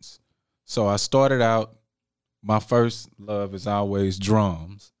instruments. So I started out, my first love is always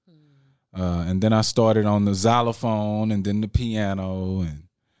drums. And then I started on the xylophone and then the piano. And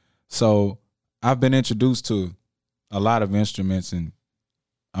so I've been introduced to a lot of instruments, and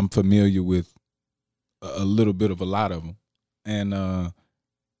I'm familiar with a little bit of a lot of them. And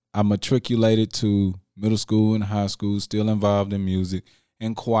I matriculated to middle school and high school, still involved in music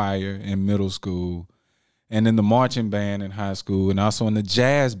and choir in middle school, and in the marching band in high school, and also in the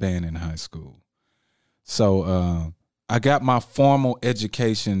jazz band in high school. So I got my formal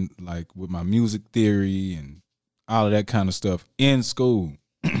education, like with my music theory and all of that kind of stuff, in school.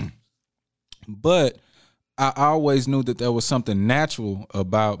 But I always knew that there was something natural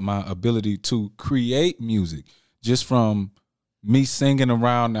about my ability to create music, just from me singing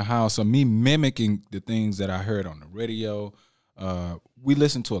around the house or me mimicking the things that I heard on the radio. We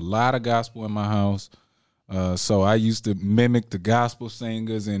listened to a lot of gospel in my house. So I used to mimic the gospel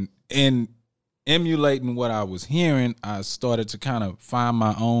singers, and in emulating what I was hearing, I started to kind of find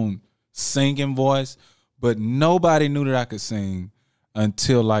my own singing voice. But nobody knew that I could sing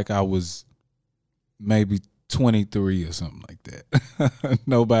until like I was maybe 23 or something like that.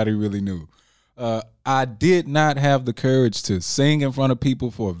 Nobody really knew. I did not have the courage to sing in front of people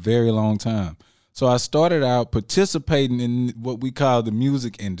for a very long time. So I started out participating in what we call the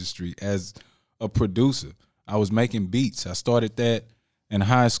music industry as a producer. I was making beats. I started that in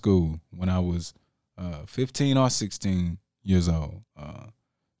high school when I was 15 or 16 years old.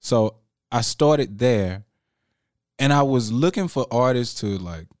 So I started there, and I was looking for artists to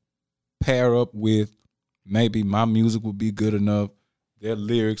like pair up with. Maybe my music would be good enough, their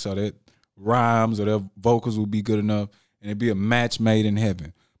lyrics or their rhymes or their vocals would be good enough, and it'd be a match made in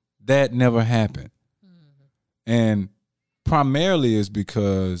heaven. That never happened. Mm-hmm. And primarily is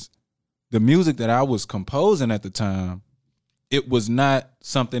because the music that I was composing at the time, it was not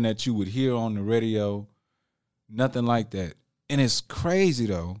something that you would hear on the radio, nothing like that. And it's crazy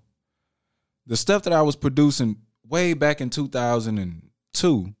though. The stuff that I was producing way back in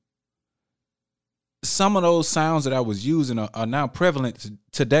 2002, some of those sounds that I was using are now prevalent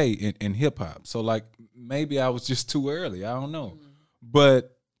today in hip hop. So like maybe I was just too early. I don't know. Mm-hmm.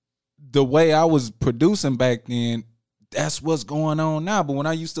 But the way I was producing back then, that's what's going on now. But when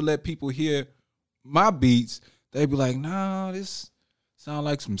I used to let people hear my beats, they'd be like, "No, this sound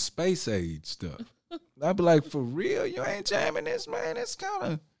like some space age stuff." I'd be like, "For real? You ain't jamming this, man? It's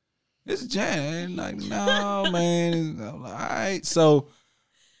jam." Like, no, man. I'm like, all right. So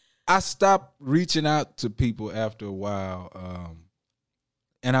I stopped reaching out to people after a while.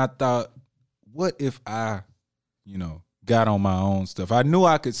 And I thought, what if I, got on my own stuff? I knew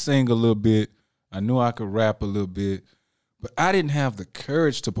I could sing a little bit. I knew I could rap a little bit. But I didn't have the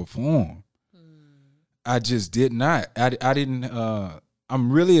courage to perform. I just did not. I didn't.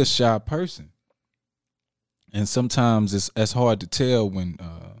 I'm really a shy person. And sometimes it's hard to tell when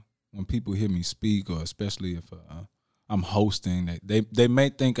people hear me speak, or especially if I'm hosting. They may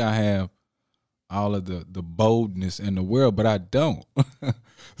think I have all of the boldness in the world, but I don't.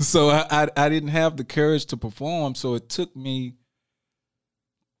 So I didn't have the courage to perform. So it took me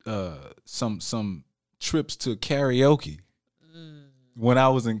some trips to karaoke when I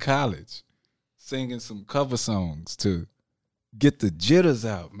was in college, singing some cover songs to get the jitters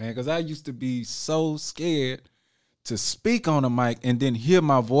out, man. Because I used to be so scared to speak on a mic and then hear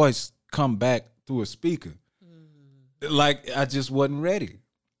my voice come back through a speaker. Like I just wasn't ready.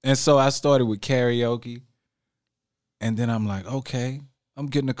 And so I started with karaoke. And then I'm like, okay, I'm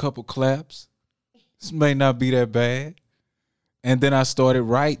getting a couple claps. This may not be that bad. And then I started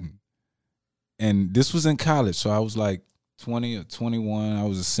writing. And this was in college. So I was like 20 or 21. I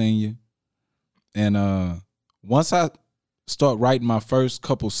was a senior. And once I start writing my first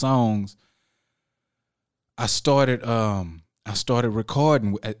couple songs, I started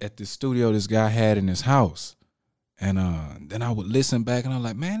recording at the studio this guy had in his house. And then I would listen back and I'm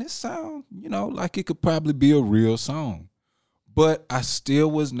like, man, this sound, like it could probably be a real song. But I still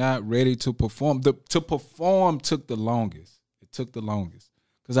was not ready to perform. To perform took the longest. It took the longest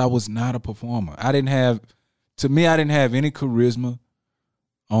because I was not a performer. I didn't have any charisma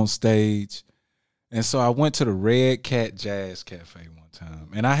on stage. And so I went to the Red Cat Jazz Cafe one time.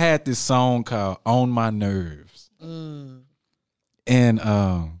 And I had this song called On My Nerves. And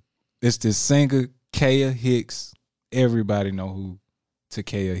it's this singer, Kaya Hicks. Everybody know who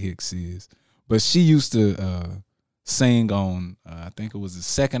Takaya Hicks is. But she used to sing on, I think it was the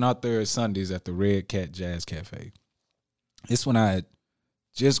second or third Sundays at the Red Cat Jazz Cafe. It's when I had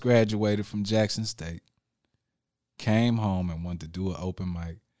just graduated from Jackson State, came home and wanted to do an open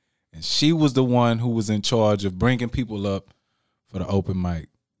mic. And she was the one who was in charge of bringing people up for the open mic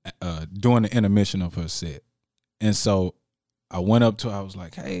during the intermission of her set. And so I went up to her. I was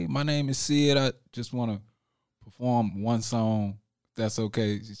like, hey, my name is Sid. I just want to perform one song. If that's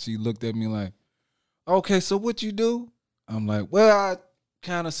okay. She looked at me like, okay, so what you do? I'm like, well, I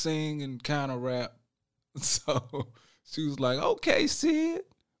kind of sing and kind of rap. So she was like, okay, Sid,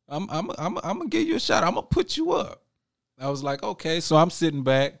 I'm gonna give you a shot. I'm gonna put you up. I was like, okay. So I'm sitting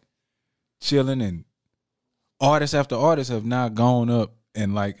back, chilling, and artists after artists have now gone up,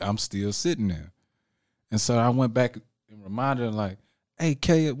 and like I'm still sitting there. And so I went back and reminded her, like, hey,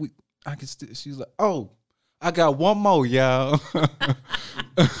 Kay, I can still. She was like, oh, I got one more, y'all.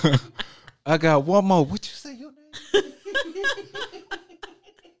 I got one more. What you say your name?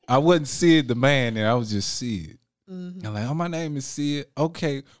 I wasn't Sid the man there. I was just Sid. Mm-hmm. I'm like, oh, my name is Sid.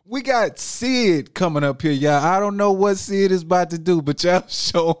 Okay, we got Sid coming up here, y'all. I don't know what Sid is about to do, but y'all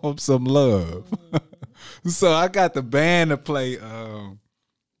show him some love. Mm-hmm. So I got the band to play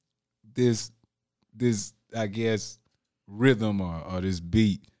this I guess rhythm or this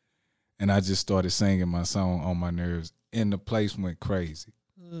beat, and I just started singing my song On My Nerves, and the place went crazy.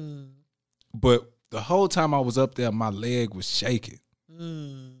 Mm. But the whole time I was up there, my leg was shaking.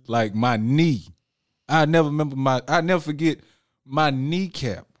 Like my knee. I never forget my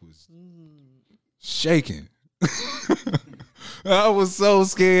kneecap was shaking. I was so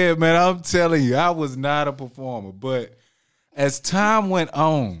scared, man. I'm telling you, I was not a performer. But as time went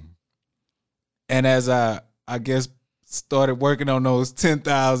on, and as I guess started working on those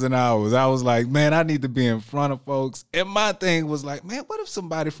 10,000 hours, I was like, man, I need to be in front of folks. And my thing was like, man, what if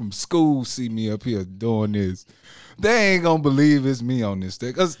somebody from school see me up here doing this? They ain't gonna believe it's me on this thing.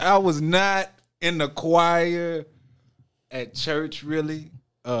 Because I was not in the choir at church, really.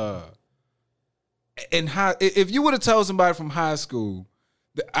 If you would have told somebody from high school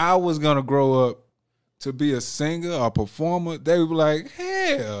that I was gonna grow up to be a singer or performer, they would be like,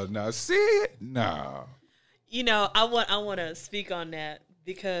 hell no, see it? No. You know, I want to speak on that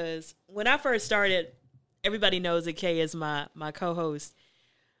because when I first started, everybody knows that Kay is my co-host.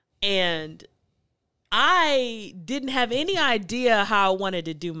 And I didn't have any idea how I wanted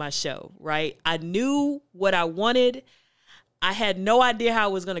to do my show, right? I knew what I wanted. I had no idea how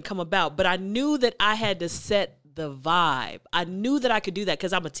it was going to come about, but I knew that I had to set the vibe. I knew that I could do that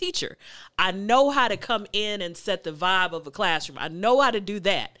because I'm a teacher. I know how to come in and set the vibe of a classroom. I know how to do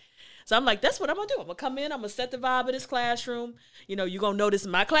that. So I'm like, that's what I'm going to do. I'm going to come in. I'm going to set the vibe of this classroom. You know, you're going to notice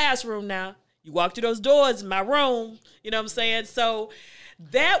my classroom now. You walk through those doors in my room. You know what I'm saying? So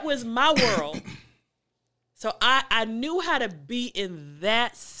that was my world. So I knew how to be in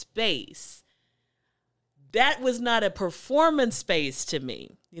that space. That was not a performance space to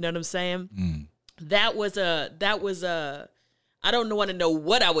me. You know what I'm saying? Mm. That was I don't want to know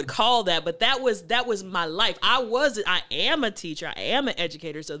what I would call that, but that was my life. I am a teacher. I am an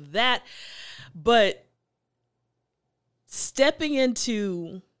educator. So but stepping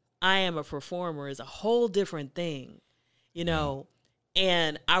into I am a performer is a whole different thing, you know?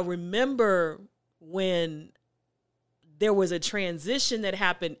 And I remember when there was a transition that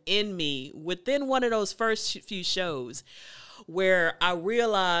happened in me within one of those first few shows where I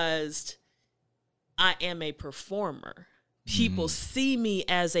realized I am a performer. People see me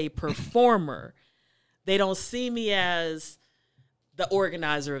as a performer. They don't see me as the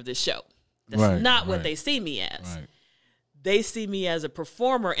organizer of the show. That's not what they see me as. Right. They see me as a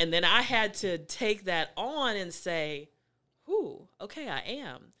performer. And then I had to take that on and say, okay, I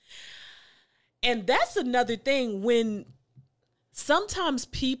am. And that's another thing when sometimes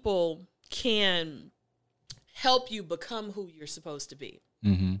people can help you become who you're supposed to be.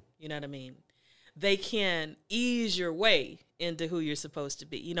 Mm-hmm. You know what I mean? They can ease your way into who you're supposed to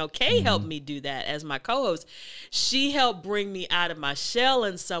be. You know, Kay helped me do that as my co-host. She helped bring me out of my shell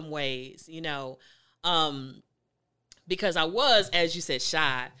in some ways, you know, because I was, as you said,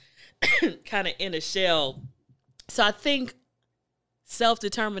 shy, kind of in a shell. So I think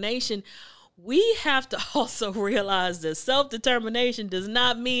self-determination, we have to also realize that self-determination does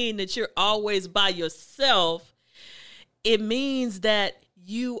not mean that you're always by yourself. It means that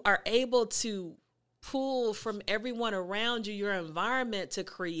you are able to pull from everyone around you, your environment, to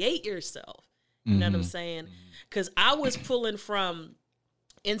create yourself. You know what I'm saying? Because I was pulling from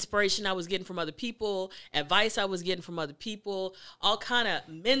inspiration I was getting from other people, advice I was getting from other people, all kind of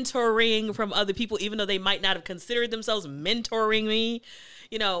mentoring from other people, even though they might not have considered themselves mentoring me.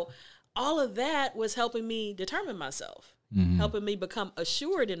 You know, all of that was helping me determine myself, helping me become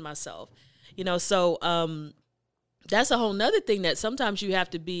assured in myself. You know, so that's a whole nother thing that sometimes you have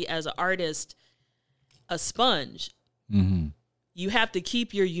to be, as an artist, a sponge. Mm-hmm. You have to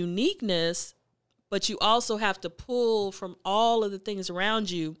keep your uniqueness, but you also have to pull from all of the things around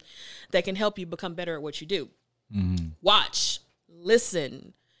you that can help you become better at what you do. Watch,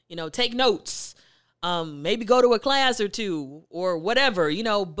 listen, take notes, maybe go to a class or two or whatever,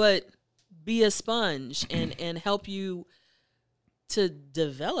 but be a sponge and help you to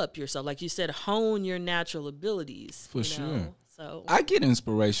develop yourself. Like you said, hone your natural abilities. For sure. So I get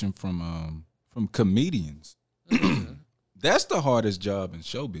inspiration from comedians. That's the hardest job in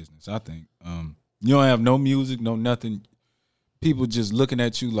show business, I think. You don't have no music, no nothing. People just looking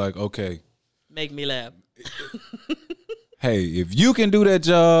at you like, okay, make me laugh. Hey, if you can do that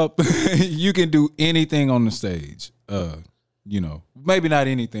job, you can do anything on the stage. Maybe not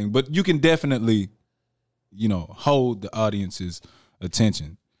anything, but you can definitely, hold the audience's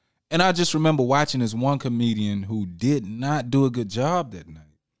attention. And I just remember watching this one comedian who did not do a good job that night.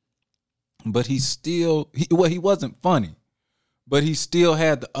 But he wasn't funny, but he still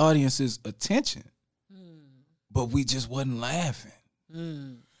had the audience's attention. But we just wasn't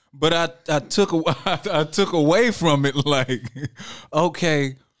laughing. But I took away from it like,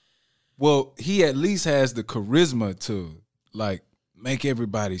 okay, well, he at least has the charisma to like make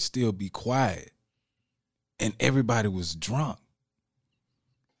everybody still be quiet. And everybody was drunk.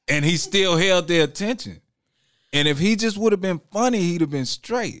 And he still held their attention. And if he just would have been funny, he'd have been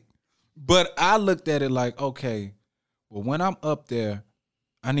straight. But I looked at it like, okay, well, when I'm up there,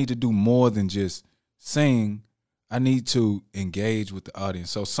 I need to do more than just sing. I need to engage with the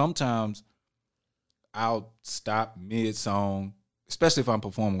audience. So sometimes I'll stop mid-song, especially if I'm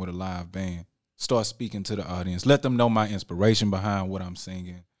performing with a live band, start speaking to the audience, let them know my inspiration behind what I'm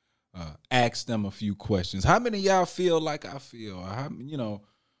singing, ask them a few questions. How many of y'all feel like I feel?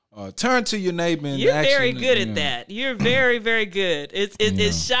 Turn to your neighbor and You're very good at that. You're very, very good.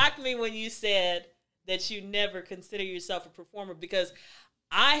 It shocked me when you said that you never consider yourself a performer, because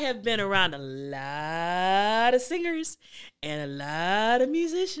I have been around a lot of singers and a lot of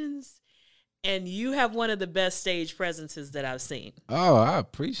musicians, and you have one of the best stage presences that I've seen. Oh, I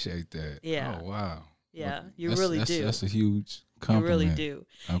appreciate that. Yeah. Oh, wow. Yeah, you really do. That's a huge compliment. You really do.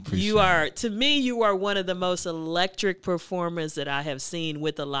 I appreciate it. To me, you are one of the most electric performers that I have seen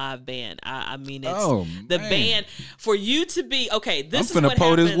with a live band. I mean, it's the band for you to be okay. This I'm finna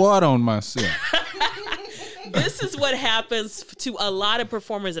pour this water on myself. This is what happens to a lot of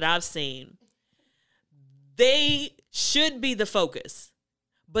performers that I've seen. They should be the focus,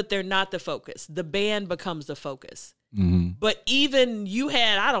 but they're not the focus. The band becomes the focus. Mm-hmm. But even you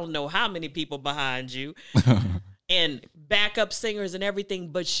had, I don't know how many people behind you and backup singers and everything,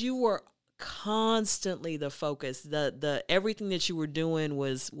 but you were constantly the focus. The everything that you were doing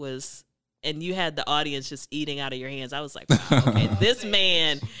was, and you had the audience just eating out of your hands. I was like, wow, okay, this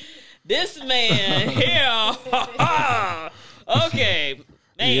man here. Okay,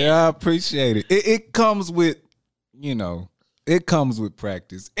 man. Yeah, I appreciate it. It comes with, it comes with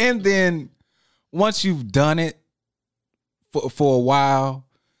practice. And then once you've done it for a while,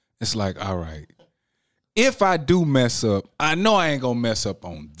 it's like, all right, if I do mess up, I know I ain't gonna mess up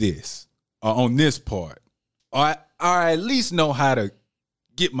on this or on this part. Or I at least know how to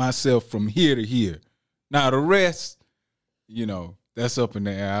get myself from here to here. Now the rest, that's up in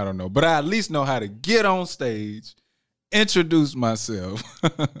the air. I don't know. But I at least know how to get on stage, introduce myself,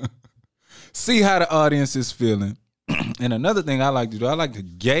 see how the audience is feeling. And another thing I like to do, I like to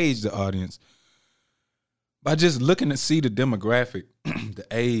gauge the audience by just looking to see the demographic, the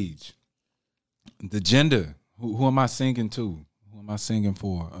age, the gender. Who am I singing to? Who am I singing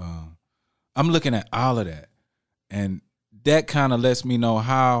for? I'm looking at all of that. And that kind of lets me know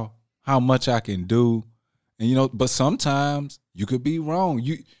how much I can do. And, but sometimes you could be wrong.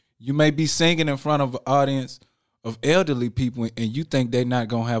 You may be singing in front of an audience of elderly people and you think they're not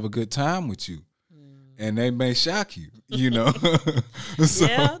going to have a good time with you. And they may shock you, So,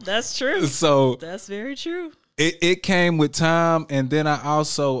 yeah, that's true. So that's very true. It came with time. And then I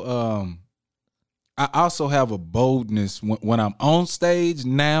also have a boldness when I'm on stage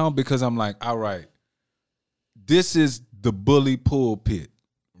now, because I'm like, all right, this is the bully pulpit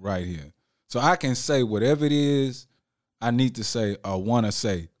right here. So I can say whatever it is I need to say or want to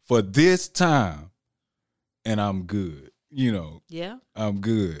say for this time, and I'm good. Yeah, I'm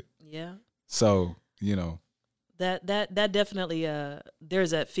good. Yeah. So that definitely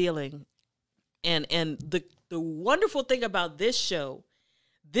there's that feeling, and the wonderful thing about this show,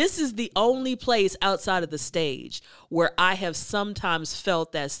 this is the only place outside of the stage where I have sometimes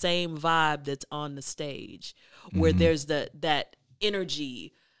felt that same vibe that's on the stage, where there's that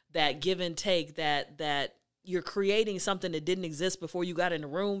energy, that give and take, that you're creating something that didn't exist before you got in the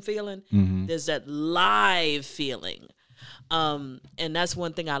room feeling. There's that live feeling. And that's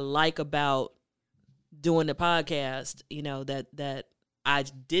one thing I like about doing the podcast, that I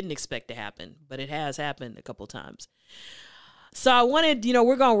didn't expect to happen, but it has happened a couple times. So I wanted,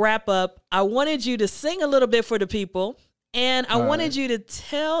 we're going to wrap up. I wanted you to sing a little bit for the people, and I wanted you to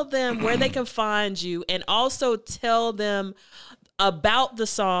tell them where they can find you, and also tell them about the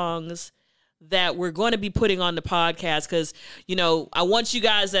songs that we're going to be putting on the podcast, because, I want you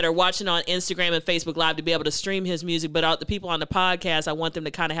guys that are watching on Instagram and Facebook Live to be able to stream his music, but the people on the podcast, I want them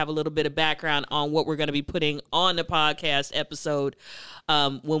to kind of have a little bit of background on what we're going to be putting on the podcast episode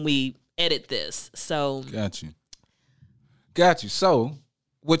when we edit this. So Got you. So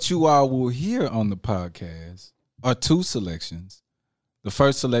what you all will hear on the podcast are two selections. The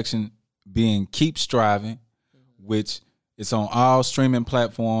first selection being Keep Striving, which is on all streaming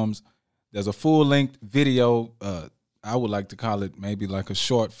platforms. There's a full-length video. I would like to call it maybe like a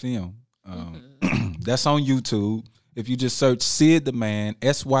short film. That's on YouTube. If you just search Syd the Man,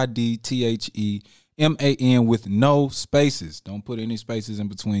 SYDTHEMAN with no spaces. Don't put any spaces in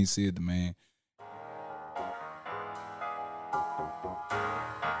between Syd the Man.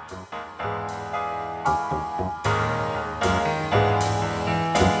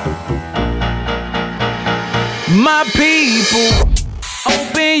 My people,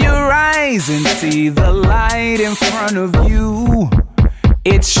 open your eyes and see the light in front of you.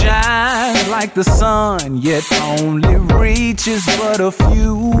 It shines like the sun, yet only reaches but a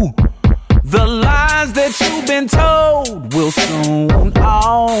few. The lies that you've been told will soon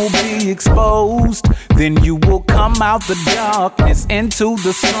all be exposed. Then you will come out the darkness into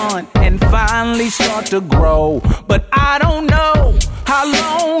the sun and finally start to grow. But I don't know how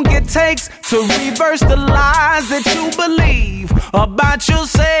long it takes to reverse the lies that you believe about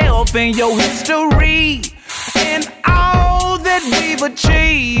yourself and your history and all that we've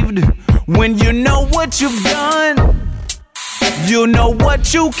achieved. When you know what you've done, you know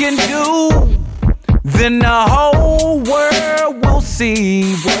what you can do, then the whole world will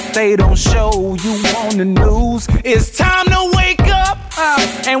see what they don't show you on the news. It's time to wake up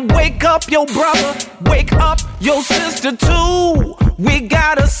and wake up your brother, wake up your sister too. We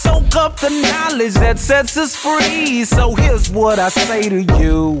gotta soak up the knowledge that sets us free. So here's what I say to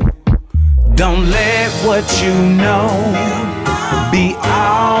you: don't let what you know be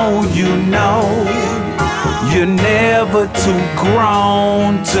all you know. You're never too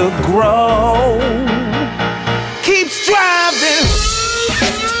grown to grow. Keep striving.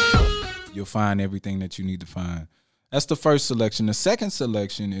 You'll find everything that you need to find. That's the first selection. The second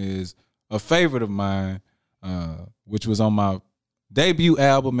selection is a favorite of mine, which was on my debut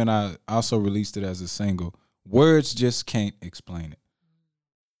album, and I also released it as a single. Words Just Can't Explain It.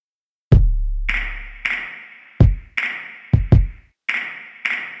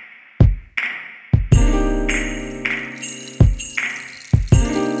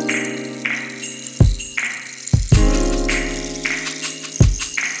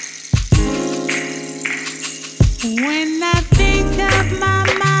 When I think of my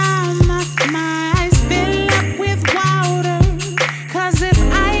mama, my eyes fill up with water. 'Cause if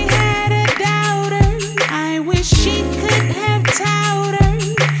I had a daughter, I wish she could have time.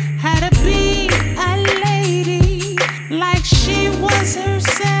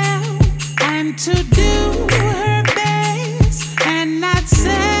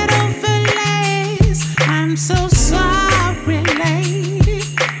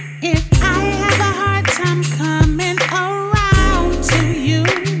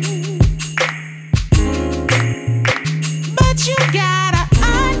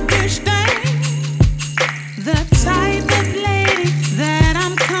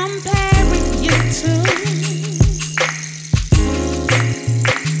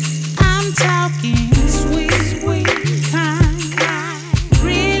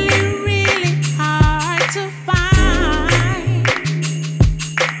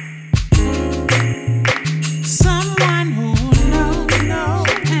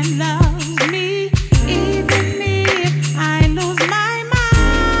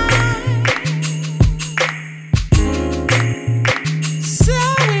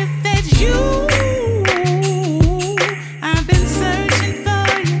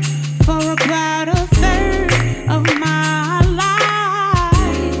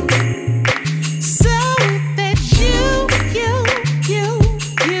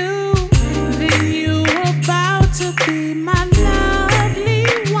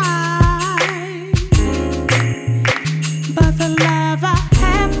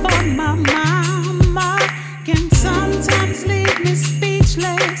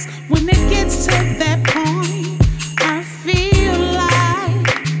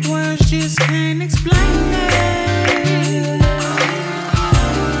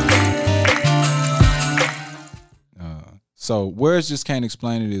 So words just can't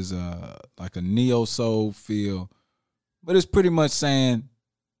explain it is like a neo soul feel, but it's pretty much saying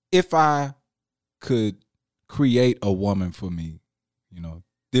if I could create a woman for me,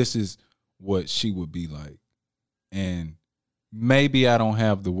 this is what she would be like. And maybe I don't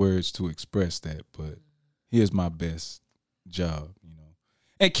have the words to express that, but here's my best job,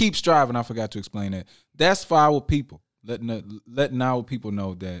 And keep striving. I forgot to explain that. That's for our people. Letting our people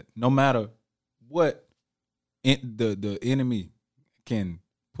know that no matter what the enemy can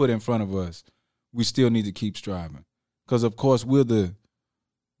put in front of us, we still need to keep striving. Because of course we're the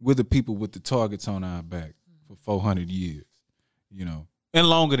people with the targets on our back for 400 years, and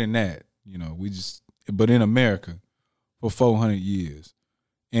longer than that, but in America for 400 years,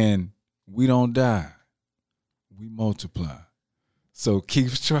 and we don't die, we multiply. So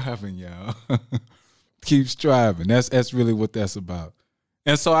keep striving, y'all. Keep striving. That's really what that's about.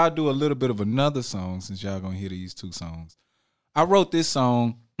 And so I'll do a little bit of another song since y'all gonna hear these two songs. I wrote this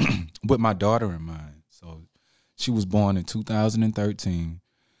song with my daughter in mind. So she was born in 2013.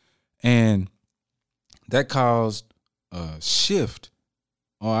 And that caused a shift,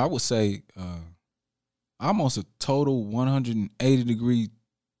 or I would say almost a total 180-degree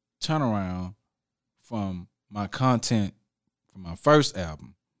turnaround from my content from my first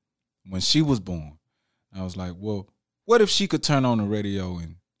album when she was born. I was like, well, what if she could turn on the radio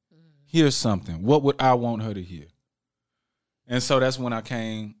and hear something? What would I want her to hear? And so that's when I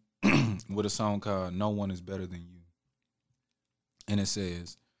came with a song called No One Is Better Than You. And it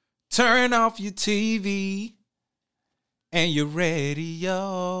says, turn off your TV and your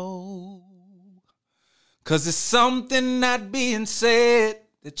radio, 'cause there's something not being said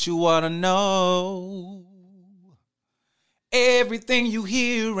that you ought to know. Everything you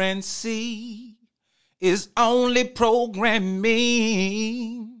hear and see is only programming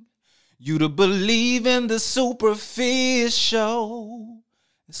you to believe in the superficial.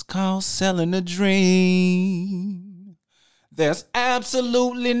 It's called selling a dream. There's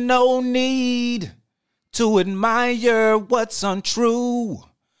absolutely no need to admire what's untrue.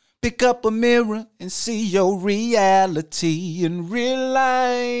 Pick up a mirror and see your reality and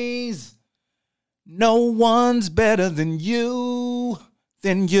realize no one's better than you,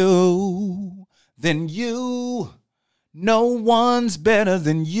 than you, than you. No one's better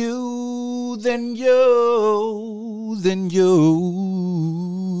than you, than you, than you.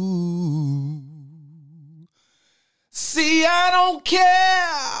 See, I don't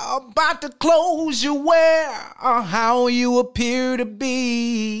care about the clothes you wear or how you appear to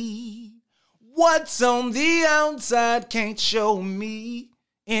be. What's on the outside can't show me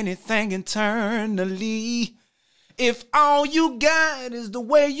anything internally. If all you got is the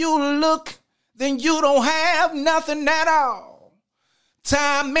way you look, then you don't have nothing at all.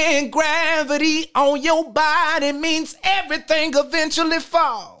 Time and gravity on your body means everything eventually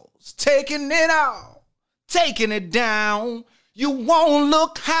falls. Taking it all, taking it down. You won't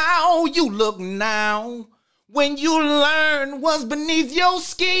look how you look now. When you learn what's beneath your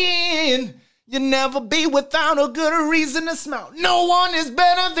skin, you'll never be without a good reason to smile. No one is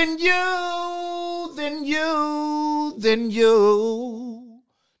better than you, than you, than you.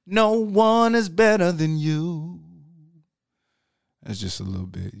 No one is better than you. That's just a little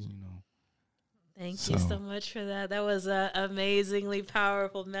bit, Thank you so much for that. That was an amazingly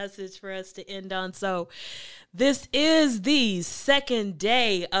powerful message for us to end on. So this is the second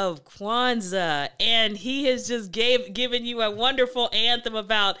day of Kwanzaa, and he has just given you a wonderful anthem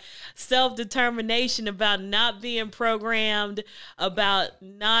about self-determination, about not being programmed, about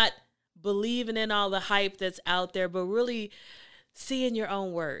not believing in all the hype that's out there, but really seeing your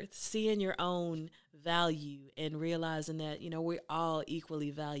own worth, seeing your own value, and realizing that, we're all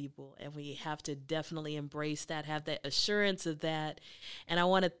equally valuable, and we have to definitely embrace that, have that assurance of that. And I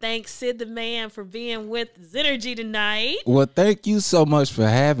want to thank Sid the Man for being with Zenergy tonight. Well, thank you so much for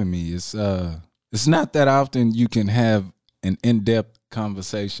having me. It's not that often you can have an in-depth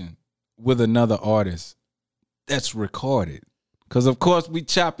conversation with another artist that's recorded. Because, of course, we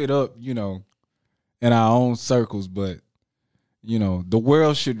chop it up, in our own circles, but the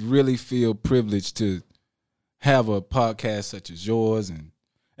world should really feel privileged to have a podcast such as yours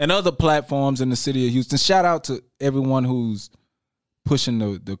and other platforms in the city of Houston. Shout out to everyone who's pushing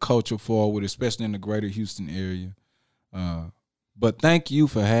the culture forward, especially in the greater Houston area. But thank you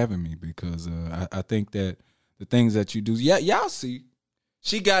for having me, because I think that the things that you do, y'all see,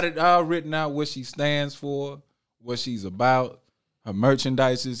 she got it all written out, what she stands for, what she's about. Her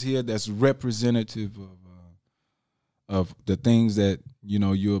merchandise is here that's representative of the things that,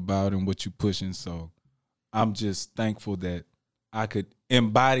 you're about and what you're pushing. So I'm just thankful that I could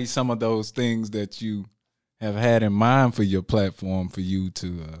embody some of those things that you have had in mind for your platform for you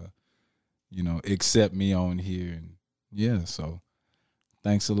to, accept me on here. And yeah, so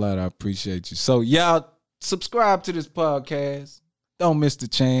thanks a lot. I appreciate you. So y'all subscribe to this podcast. Don't miss the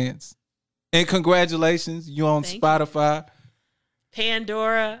chance. And congratulations, you on Thank Spotify.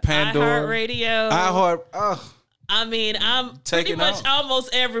 Pandora, iHeartRadio. I mean, I'm pretty much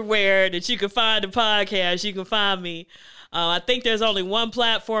almost everywhere that you can find a podcast. You can find me. I think there's only one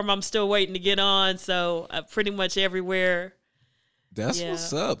platform I'm still waiting to get on, so pretty much everywhere. That's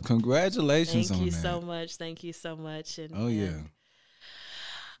what's up. Congratulations on that. Thank you so much. Thank you so much. And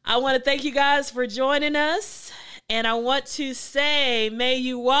I want to thank you guys for joining us. And I want to say, may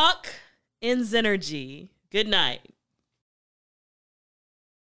you walk in Zenergy. Good night.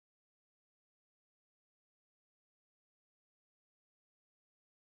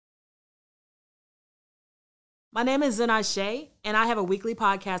 My name is Zen Ashe, and I have a weekly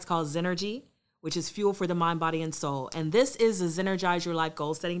podcast called Zenergy, which is fuel for the mind, body, and soul. And this is the Zenergize Your Life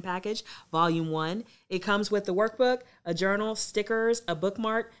Goal Setting Package, Volume 1. It comes with the workbook, a journal, stickers, a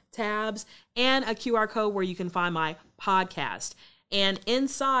bookmark, tabs, and a QR code where you can find my podcast. And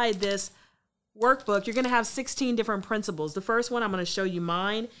inside this workbook, you're going to have 16 different principles. The first one, I'm going to show you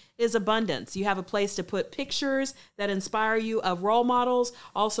mine, is abundance. You have a place to put pictures that inspire you of role models,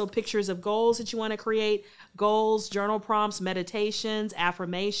 also pictures of goals that you want to create, goals, journal prompts, meditations,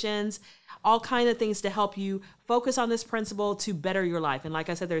 affirmations, all kinds of things to help you focus on this principle to better your life. And like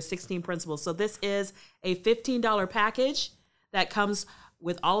I said, there's 16 principles. So this is a $15 package that comes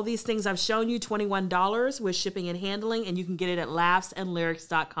with all of these things I've shown you, $21 with shipping and handling, and you can get it at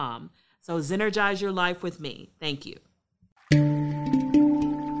laughsandlyrics.com. So Zenergize your life with me. Thank you.